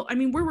like, well, I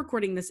mean, we're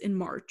recording this in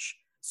March.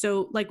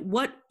 So like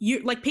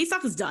like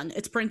Pesach is done.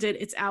 It's printed.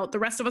 It's out. The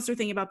rest of us are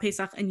thinking about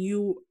Pesach and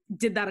you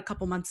did that a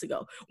couple months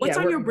ago. What's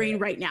on your brain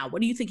right now?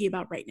 What are you thinking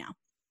about right now?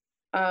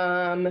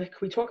 Can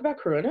we talk about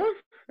Corona?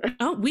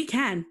 Oh, we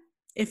can.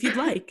 If you'd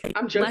like.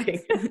 I'm joking.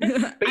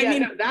 But yeah,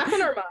 no, that's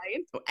on our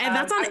mind. And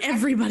that's on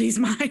everybody's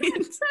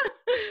mind.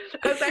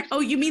 Oh,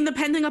 you mean the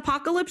pending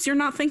apocalypse? You're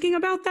not thinking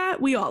about that?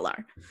 We all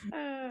are.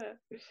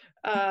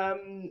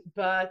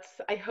 But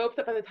I hope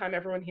that by the time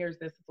everyone hears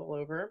this, it's all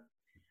over.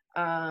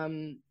 Yeah,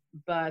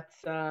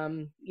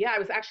 I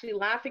was actually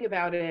laughing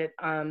about it.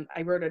 I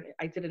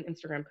did an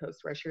Instagram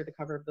post where I shared the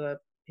cover of the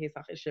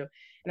Pesach issue.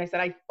 And I said,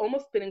 I've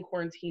almost been in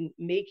quarantine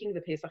making the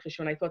Pesach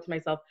issue. And I thought to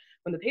myself,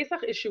 when the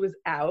Pesach issue is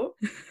out,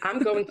 I'm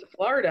going to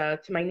Florida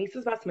to my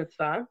niece's bas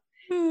mitzvah.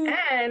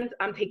 And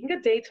I'm taking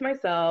a day to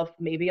myself.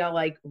 Maybe I'll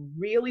like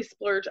really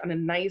splurge on a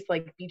nice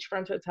like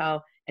beachfront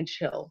hotel and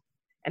chill.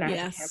 And I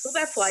had to cancel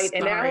that flight.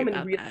 And now I'm in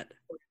real quarantine.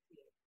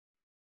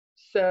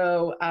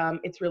 So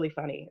it's really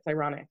funny. It's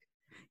ironic.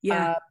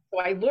 Yeah. So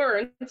I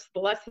learned the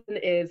lesson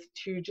is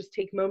to just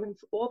take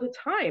moments all the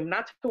time,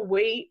 not to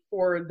wait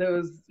for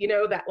those, you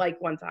know, that like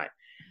one time.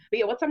 But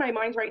yeah, what's on my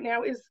mind right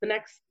now is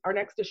our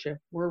next issue.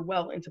 We're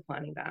well into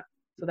planning that.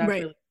 So that's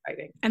really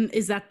exciting. And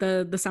is that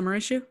the summer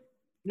issue?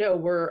 No,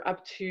 we're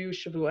up to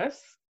Shavuos.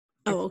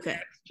 Oh, okay. The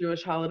next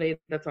Jewish holiday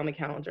that's on the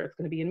calendar. It's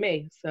going to be in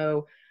May.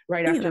 So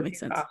after that makes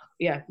sense.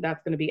 Yeah,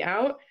 that's going to be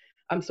out.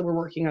 So we're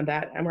working on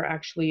that. And we're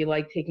actually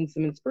like taking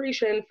some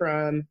inspiration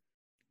from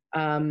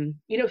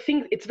you know,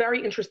 it's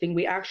very interesting.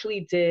 We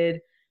actually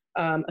did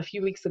a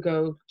few weeks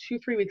ago,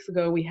 2-3 weeks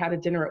ago, we had a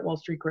dinner at Wall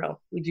Street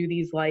Grill. We do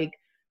these like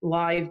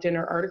live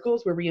dinner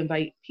articles where we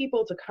invite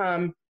people to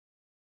come.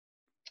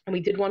 And we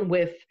did one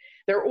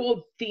they're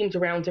all themed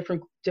around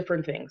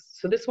different things.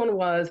 So this one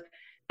was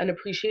an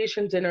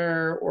appreciation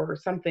dinner or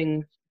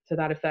something to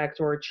that effect,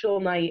 or a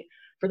chill night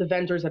for the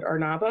vendors at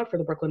Arnava for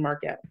the Brooklyn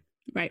market.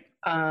 Right.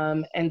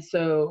 And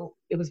so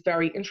it was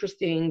very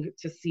interesting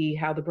to see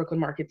how the Brooklyn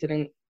market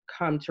didn't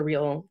come to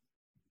real.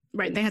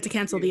 Right. They had to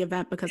cancel the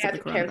event because of the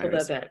coronavirus. Cancel the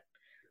event.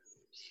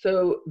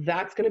 So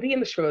that's going to be in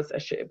the Shavuos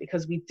issue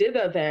because we did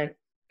the event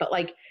but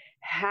like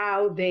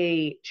how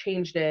they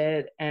changed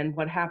it and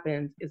what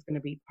happened is going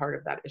to be part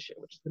of that issue,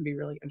 which is going to be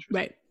really interesting.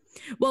 Right.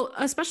 Well,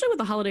 especially with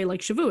a holiday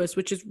like Shavuos,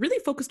 which is really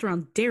focused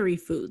around dairy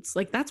foods.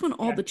 Like that's when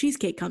all the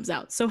cheesecake comes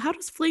out. So how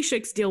does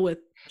Fleishix deal with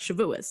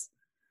Shavuos?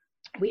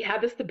 We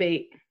had this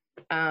debate,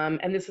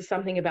 and this is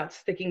something about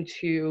sticking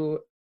to,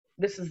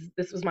 this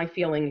was my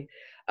feeling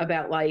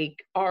about like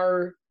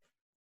our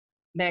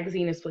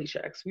magazine is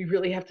Fleishix. We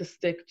really have to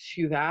stick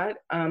to that.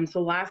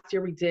 So last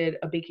year we did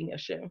a baking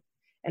issue.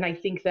 And I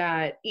think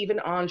that even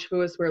on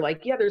Shavuos, we're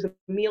like, yeah, there's a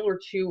meal or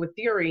two with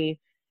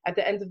dairy. At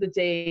the end of the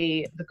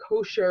day, the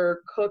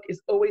kosher cook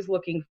is always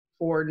looking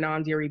for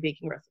non-dairy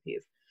baking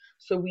recipes.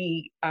 So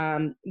we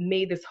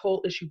made this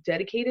whole issue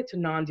dedicated to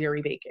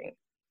non-dairy baking.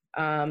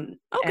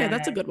 Okay,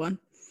 that's a good one.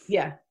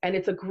 Yeah, and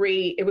it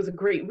was a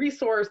great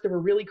resource. There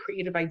were really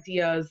creative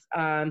ideas.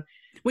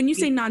 When you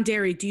say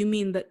non-dairy, do you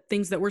mean that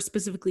things that were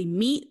specifically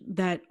meat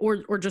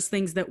or just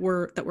things that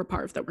were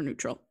parve, that were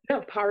neutral?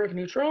 No, parve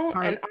neutral,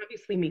 and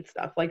obviously meat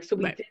stuff. Like, so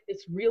we did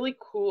this really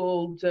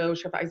cool dough.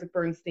 Chef Isaac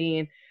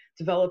Bernstein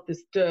developed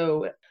this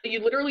dough.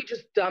 You literally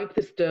just dump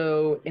this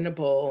dough in a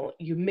bowl.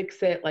 You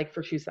mix it like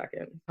for 2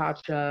 seconds.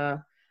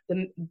 Pacha,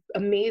 the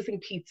amazing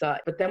pizza.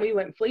 But then we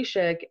went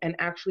Fleishik and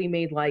actually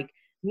made like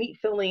meat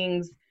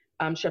fillings.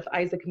 Chef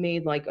Isaac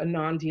made like a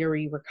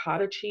non-dairy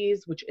ricotta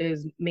cheese, which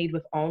is made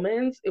with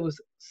almonds. It was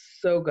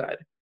so good.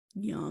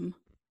 Yum.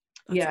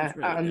 That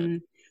really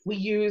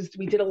good.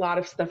 We did a lot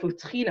of stuff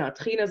with trina.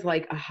 Trina's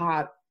like a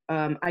hot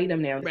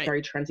item now. It's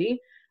very trendy.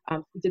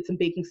 We did some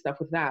baking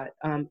stuff with that.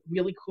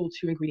 Really cool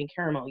 2-ingredient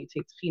caramel. You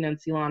take trina and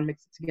Ceylon,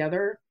 mix it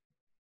together.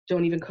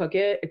 Don't even cook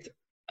it. It's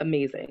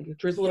amazing.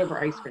 Drizzle it over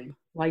ice cream.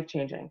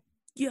 Life-changing.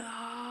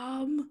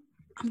 Yum.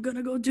 I'm going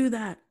to go do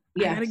that.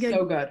 Yeah,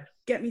 so good.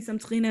 Get me some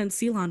trina and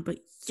Ceylon, but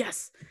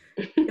yes.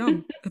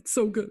 Yum. That's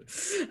so good.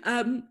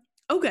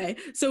 Okay.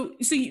 So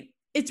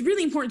it's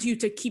really important to you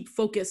to keep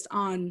focused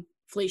on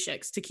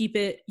Fleishix, to keep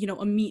it,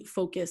 a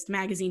meat-focused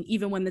magazine,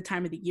 even when the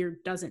time of the year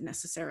doesn't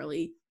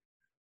necessarily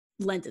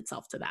lend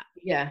itself to that.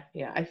 Yeah.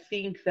 I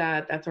think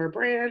that that's our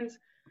brand,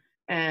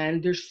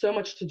 and there's so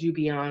much to do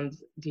beyond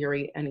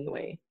dairy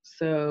anyway.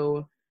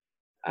 So,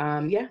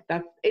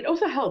 it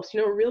also helps.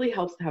 It really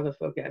helps to have a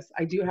focus.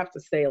 I do have to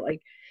say,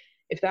 like,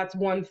 if that's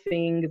one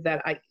thing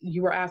that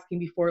you were asking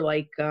before,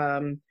 like,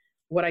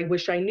 what I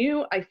wish I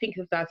knew, I think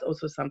that that's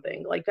also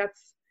something. Like,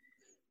 that's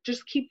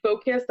just keep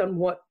focused on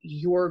what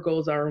your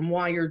goals are and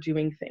why you're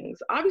doing things.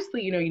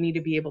 Obviously, you need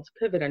to be able to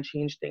pivot and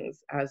change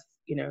things as,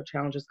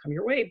 challenges come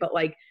your way, but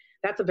like,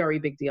 that's a very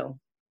big deal.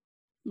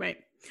 Right.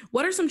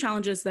 What are some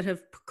challenges that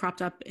have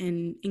cropped up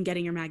in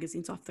getting your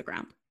magazines off the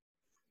ground?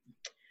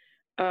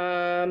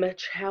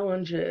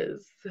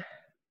 Challenges.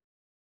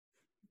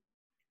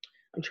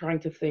 I'm trying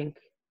to think.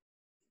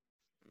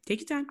 Take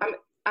your time.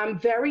 I'm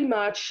very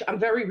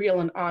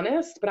real and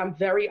honest, but I'm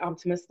very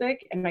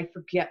optimistic and I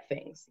forget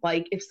things.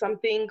 Like if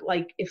something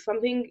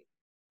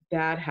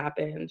bad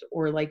happened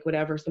or like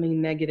whatever, something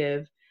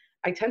negative,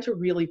 I tend to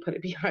really put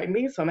it behind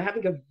me. So I'm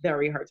having a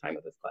very hard time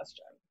with this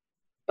question.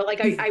 But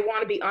like, I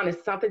want to be honest,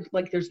 it's not that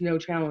like there's no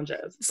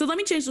challenges. So let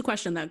me change the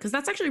question then, because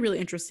that's actually really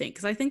interesting.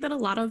 Because I think that a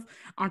lot of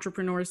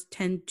entrepreneurs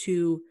tend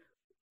to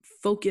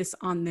focus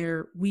on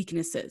their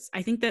weaknesses.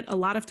 I think that a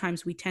lot of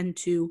times we tend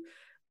to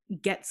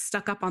get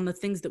stuck up on the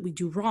things that we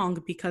do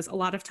wrong, because a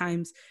lot of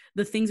times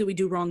the things that we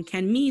do wrong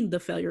can mean the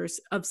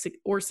failures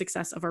or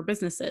success of our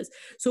businesses.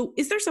 So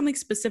is there something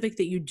specific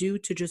that you do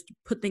to just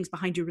put things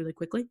behind you really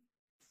quickly?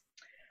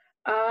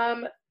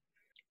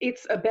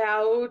 It's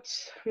about,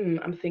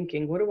 I'm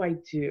thinking, what do I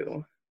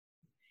do?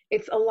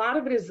 It's a lot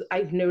of it is,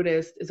 I've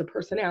noticed, is a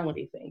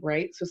personality thing,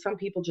 right? So some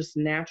people just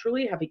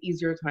naturally have an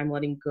easier time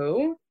letting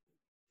go.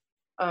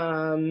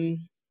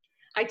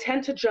 I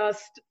tend to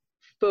just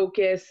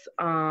focus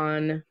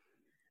on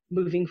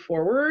moving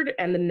forward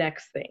and the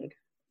next thing.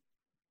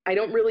 I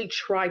don't really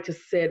try to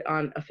sit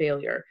on a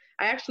failure.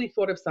 I actually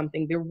thought of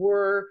something. There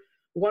were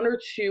one or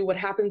two, what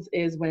happens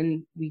is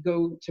when we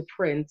go to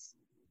print,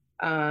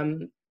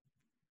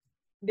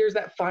 there's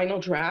that final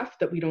draft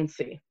that we don't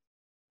see.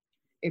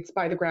 It's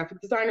by the graphic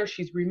designer,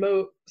 she's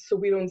remote, so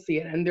we don't see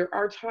it. And there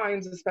are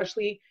times,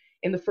 especially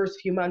in the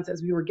first few months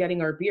as we were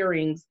getting our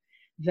bearings,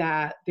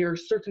 that there are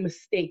certain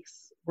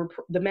mistakes where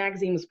the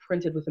magazine was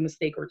printed with a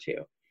mistake or two.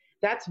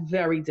 That's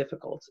very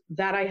difficult.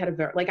 That I had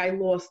I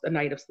lost a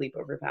night of sleep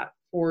over that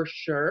for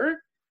sure.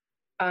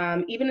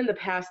 Even in the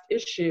past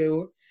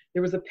issue,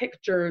 there was a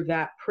picture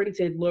that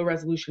printed low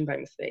resolution by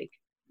mistake.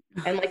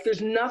 And like,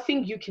 there's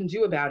nothing you can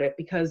do about it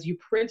because you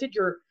printed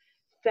your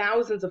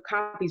thousands of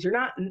copies. You're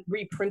not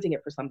reprinting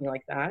it for something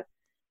like that.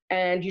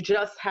 And you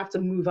just have to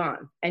move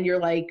on. And you're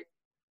like,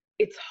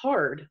 it's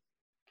hard.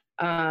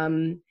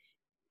 The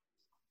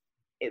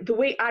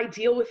way I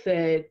deal with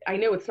it, I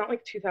know it's not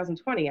like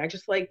 2020. I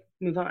just like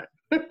move on.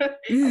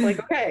 I'm like,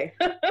 okay,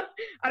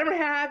 I don't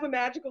have a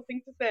magical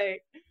thing to say.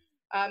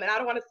 And I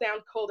don't want to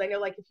sound cold. I know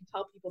like if you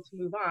tell people to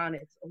move on,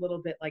 it's a little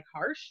bit like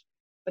harsh,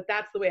 but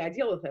that's the way I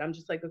deal with it. I'm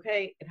just like,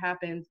 okay, it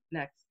happened,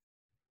 next.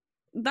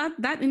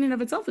 That in and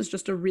of itself is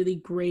just a really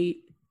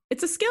great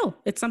it's a skill.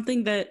 It's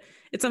something that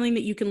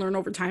you can learn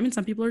over time, and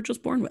some people are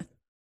just born with.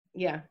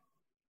 Yeah.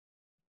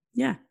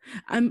 Yeah.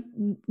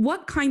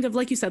 What kind of,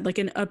 like you said, like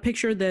in a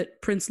picture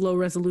that prints low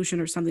resolution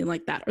or something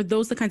like that, are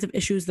those the kinds of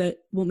issues that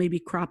will maybe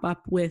crop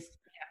up with,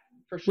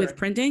 for sure, with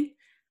printing?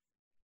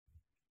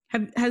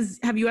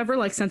 Have you ever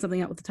like sent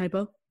something out with a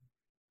typo?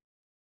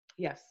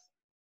 Yes.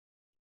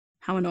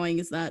 How annoying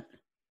is that?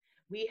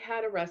 We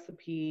had a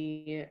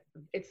recipe.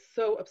 It's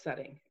so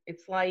upsetting.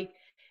 It's like,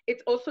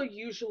 it's also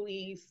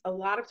usually a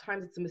lot of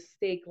times it's a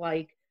mistake.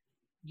 Like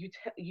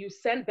you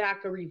send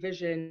back a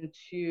revision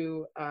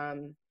to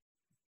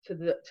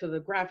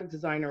the graphic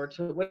designer or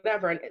to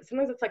whatever, and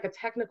sometimes it's like a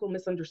technical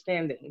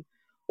misunderstanding,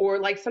 or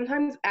like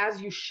sometimes as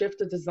you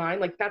shift a design,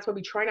 like that's why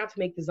we try not to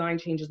make design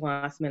changes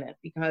last minute,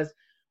 because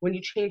when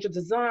you change a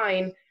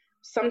design,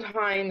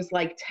 sometimes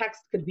like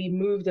text could be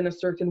moved in a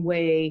certain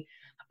way.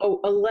 Oh,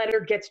 a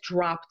letter gets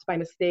dropped by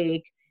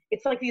mistake.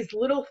 It's like these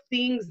little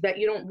things that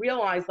you don't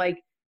realize,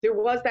 like there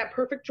was that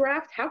perfect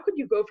draft. How could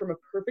you go from a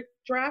perfect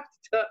draft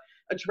to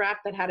a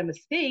draft that had a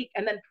mistake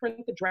and then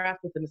print the draft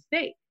with a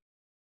mistake?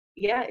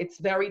 Yeah, it's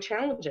very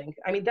challenging.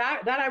 I mean,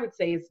 that I would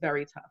say is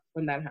very tough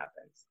when that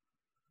happens.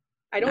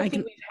 I don't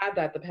think we've had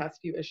that the past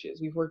few issues.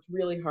 We've worked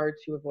really hard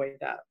to avoid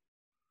that.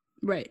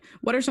 Right.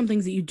 What are some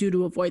things that you do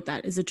to avoid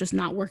that? Is it just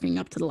not working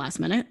up to the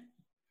last minute?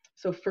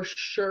 So for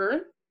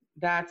sure,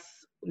 that's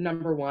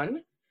number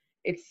one.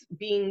 It's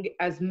being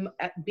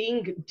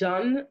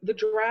done the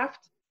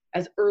draft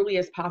as early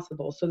as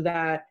possible, so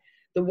that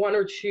the 1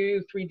 or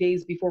 2, 3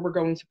 days before we're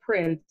going to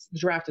print, the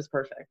draft is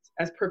perfect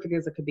as it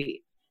could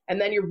be.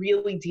 And then you're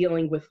really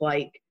dealing with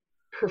like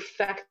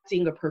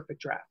perfecting a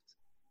perfect draft.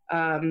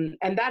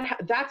 And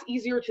that's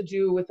easier to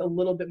do with a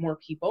little bit more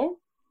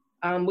people,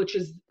 which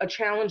is a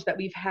challenge that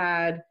we've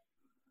had.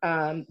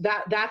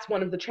 That's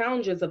one of the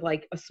challenges of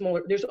like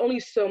there's only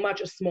so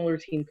much a smaller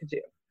team could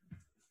do.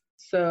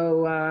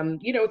 So,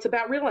 it's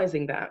about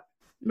realizing that.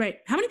 Right.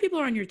 How many people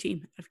are on your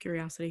team, out of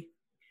curiosity?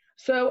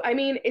 So, I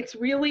mean, it's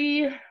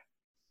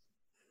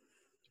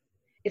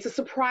a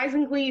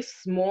surprisingly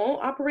small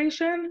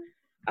operation,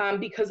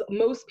 because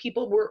most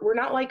people, we're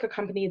not like a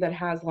company that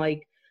has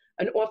like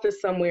an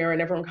office somewhere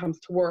and everyone comes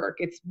to work.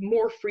 It's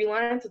more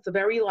freelance. It's a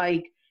very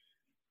like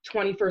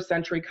 21st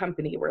century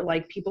company where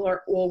like people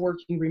are all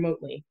working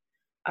remotely.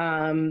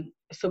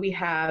 So we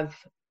have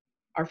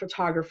our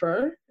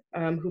photographer,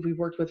 who we've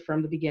worked with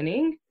from the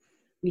beginning.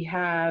 We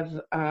have, 2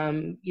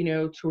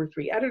 or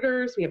 3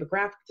 editors. We have a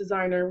graphic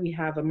designer. We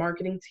have a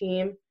marketing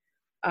team.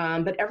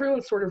 But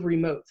everyone's sort of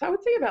remote. So I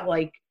would say about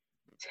like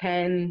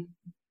 10,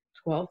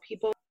 12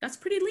 people. That's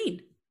pretty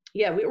lean.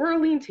 Yeah, we're a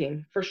lean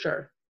team for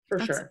sure.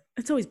 Sure.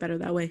 It's always better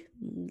that way.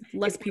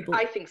 Less people.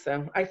 I think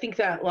so. I think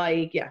that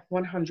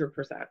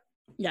 100%.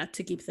 Yeah,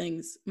 to keep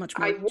things much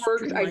more. I've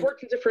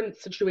worked in different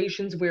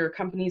situations where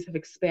companies have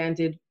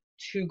expanded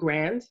too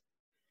grand.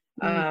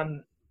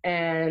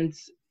 And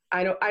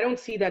I don't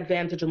see that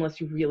advantage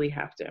unless you really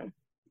have to.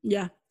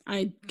 Yeah,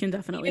 I can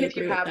definitely agree with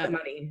that. Even if you have the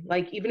money,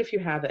 even if you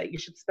have it, you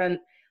should spend,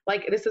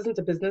 this isn't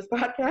a business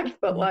podcast,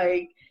 but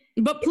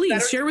But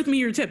please share with me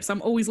your tips.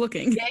 I'm always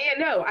looking.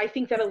 No, I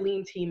think that a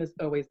lean team is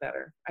always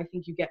better. I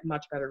think you get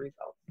much better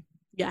results.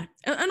 Yeah.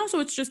 And also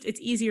it's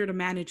easier to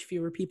manage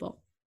fewer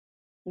people.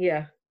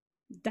 Yeah.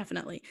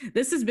 Definitely.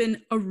 This has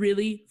been a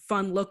really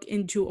fun look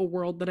into a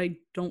world that I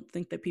don't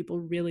think that people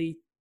really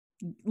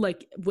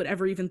would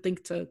ever even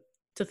think to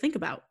think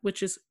about,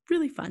 which is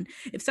really fun.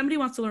 If somebody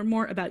wants to learn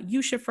more about you,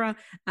 Shifra,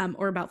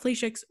 or about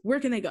Fleischiks, where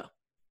can they go?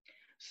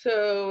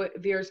 So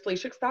there's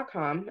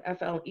Fleischiks.com,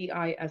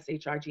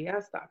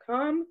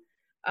 FLEISHIGS.com.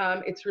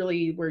 It's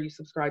really where you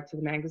subscribe to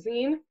the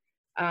magazine.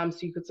 So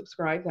you could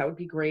subscribe, that would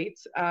be great.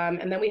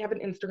 And then we have an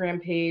Instagram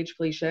page,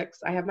 Fleischiks.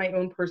 I have my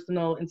own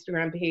personal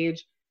Instagram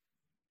page,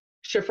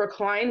 Shifra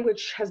Klein,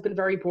 which has been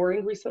very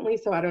boring recently,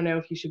 so I don't know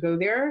if you should go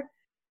there.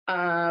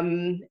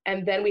 And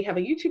then we have a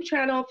YouTube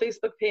channel,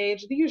 Facebook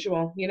page, the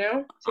usual,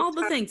 TikTok. All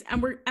the things.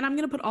 And I'm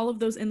going to put all of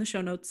those in the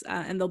show notes,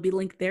 and they'll be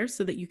linked there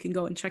so that you can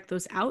go and check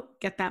those out.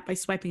 Get that by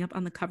swiping up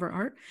on the cover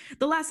art.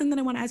 The last thing that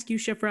I want to ask you,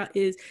 Shifra,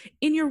 is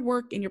in your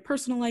work, in your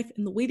personal life,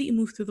 in the way that you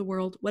move through the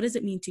world, what does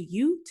it mean to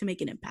you to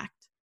make an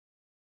impact?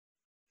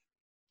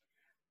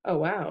 Oh,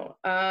 wow.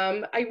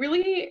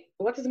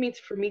 What does it mean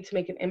for me to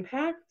make an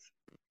impact?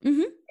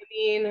 Mm-hmm.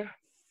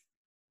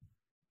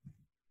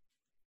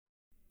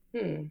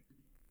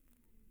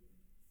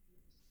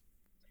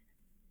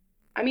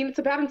 I mean, it's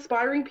about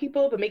inspiring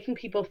people, but making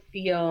people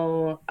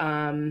feel,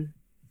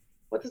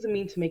 what does it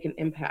mean to make an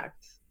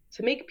impact?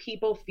 To make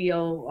people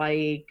feel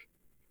like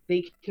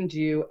they can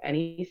do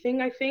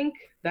anything, I think.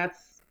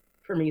 That's,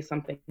 for me,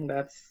 something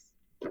that's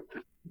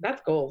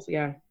goals,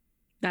 yeah.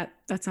 That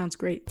sounds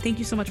great. Thank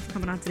you so much for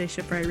coming on today,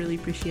 Shifra. I really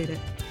appreciate it.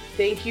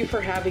 Thank you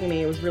for having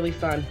me. It was really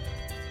fun.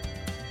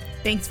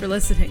 Thanks for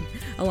listening.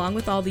 Along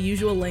with all the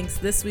usual links,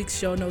 this week's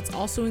show notes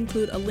also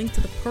include a link to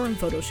the Purim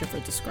photo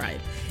Shifra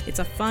described. It's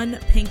a fun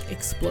pink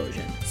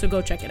explosion, so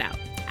go check it out.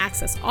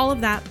 Access all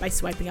of that by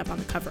swiping up on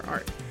the cover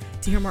art.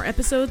 To hear more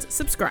episodes,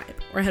 subscribe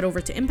or head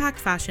over to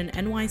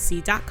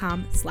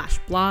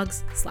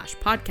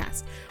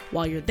impactfashionnyc.com/blogs/podcast.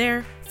 While you're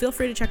there, feel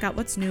free to check out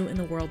what's new in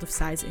the world of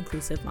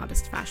size-inclusive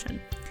modest fashion.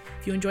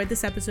 If you enjoyed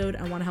this episode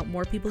and want to help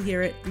more people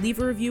hear it, leave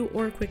a review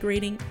or a quick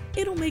rating.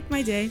 It'll make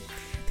my day.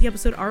 The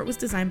episode art was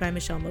designed by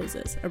Michelle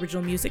Moses.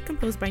 Original music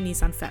composed by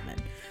Nissan Fetman.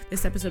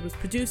 This episode was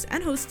produced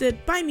and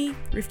hosted by me,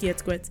 Rifki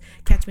Etzquitz.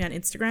 Catch me on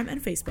Instagram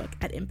and Facebook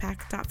at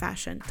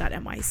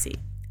impact.fashion.nyc.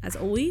 As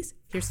always,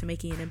 here's to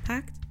making an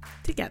impact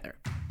together.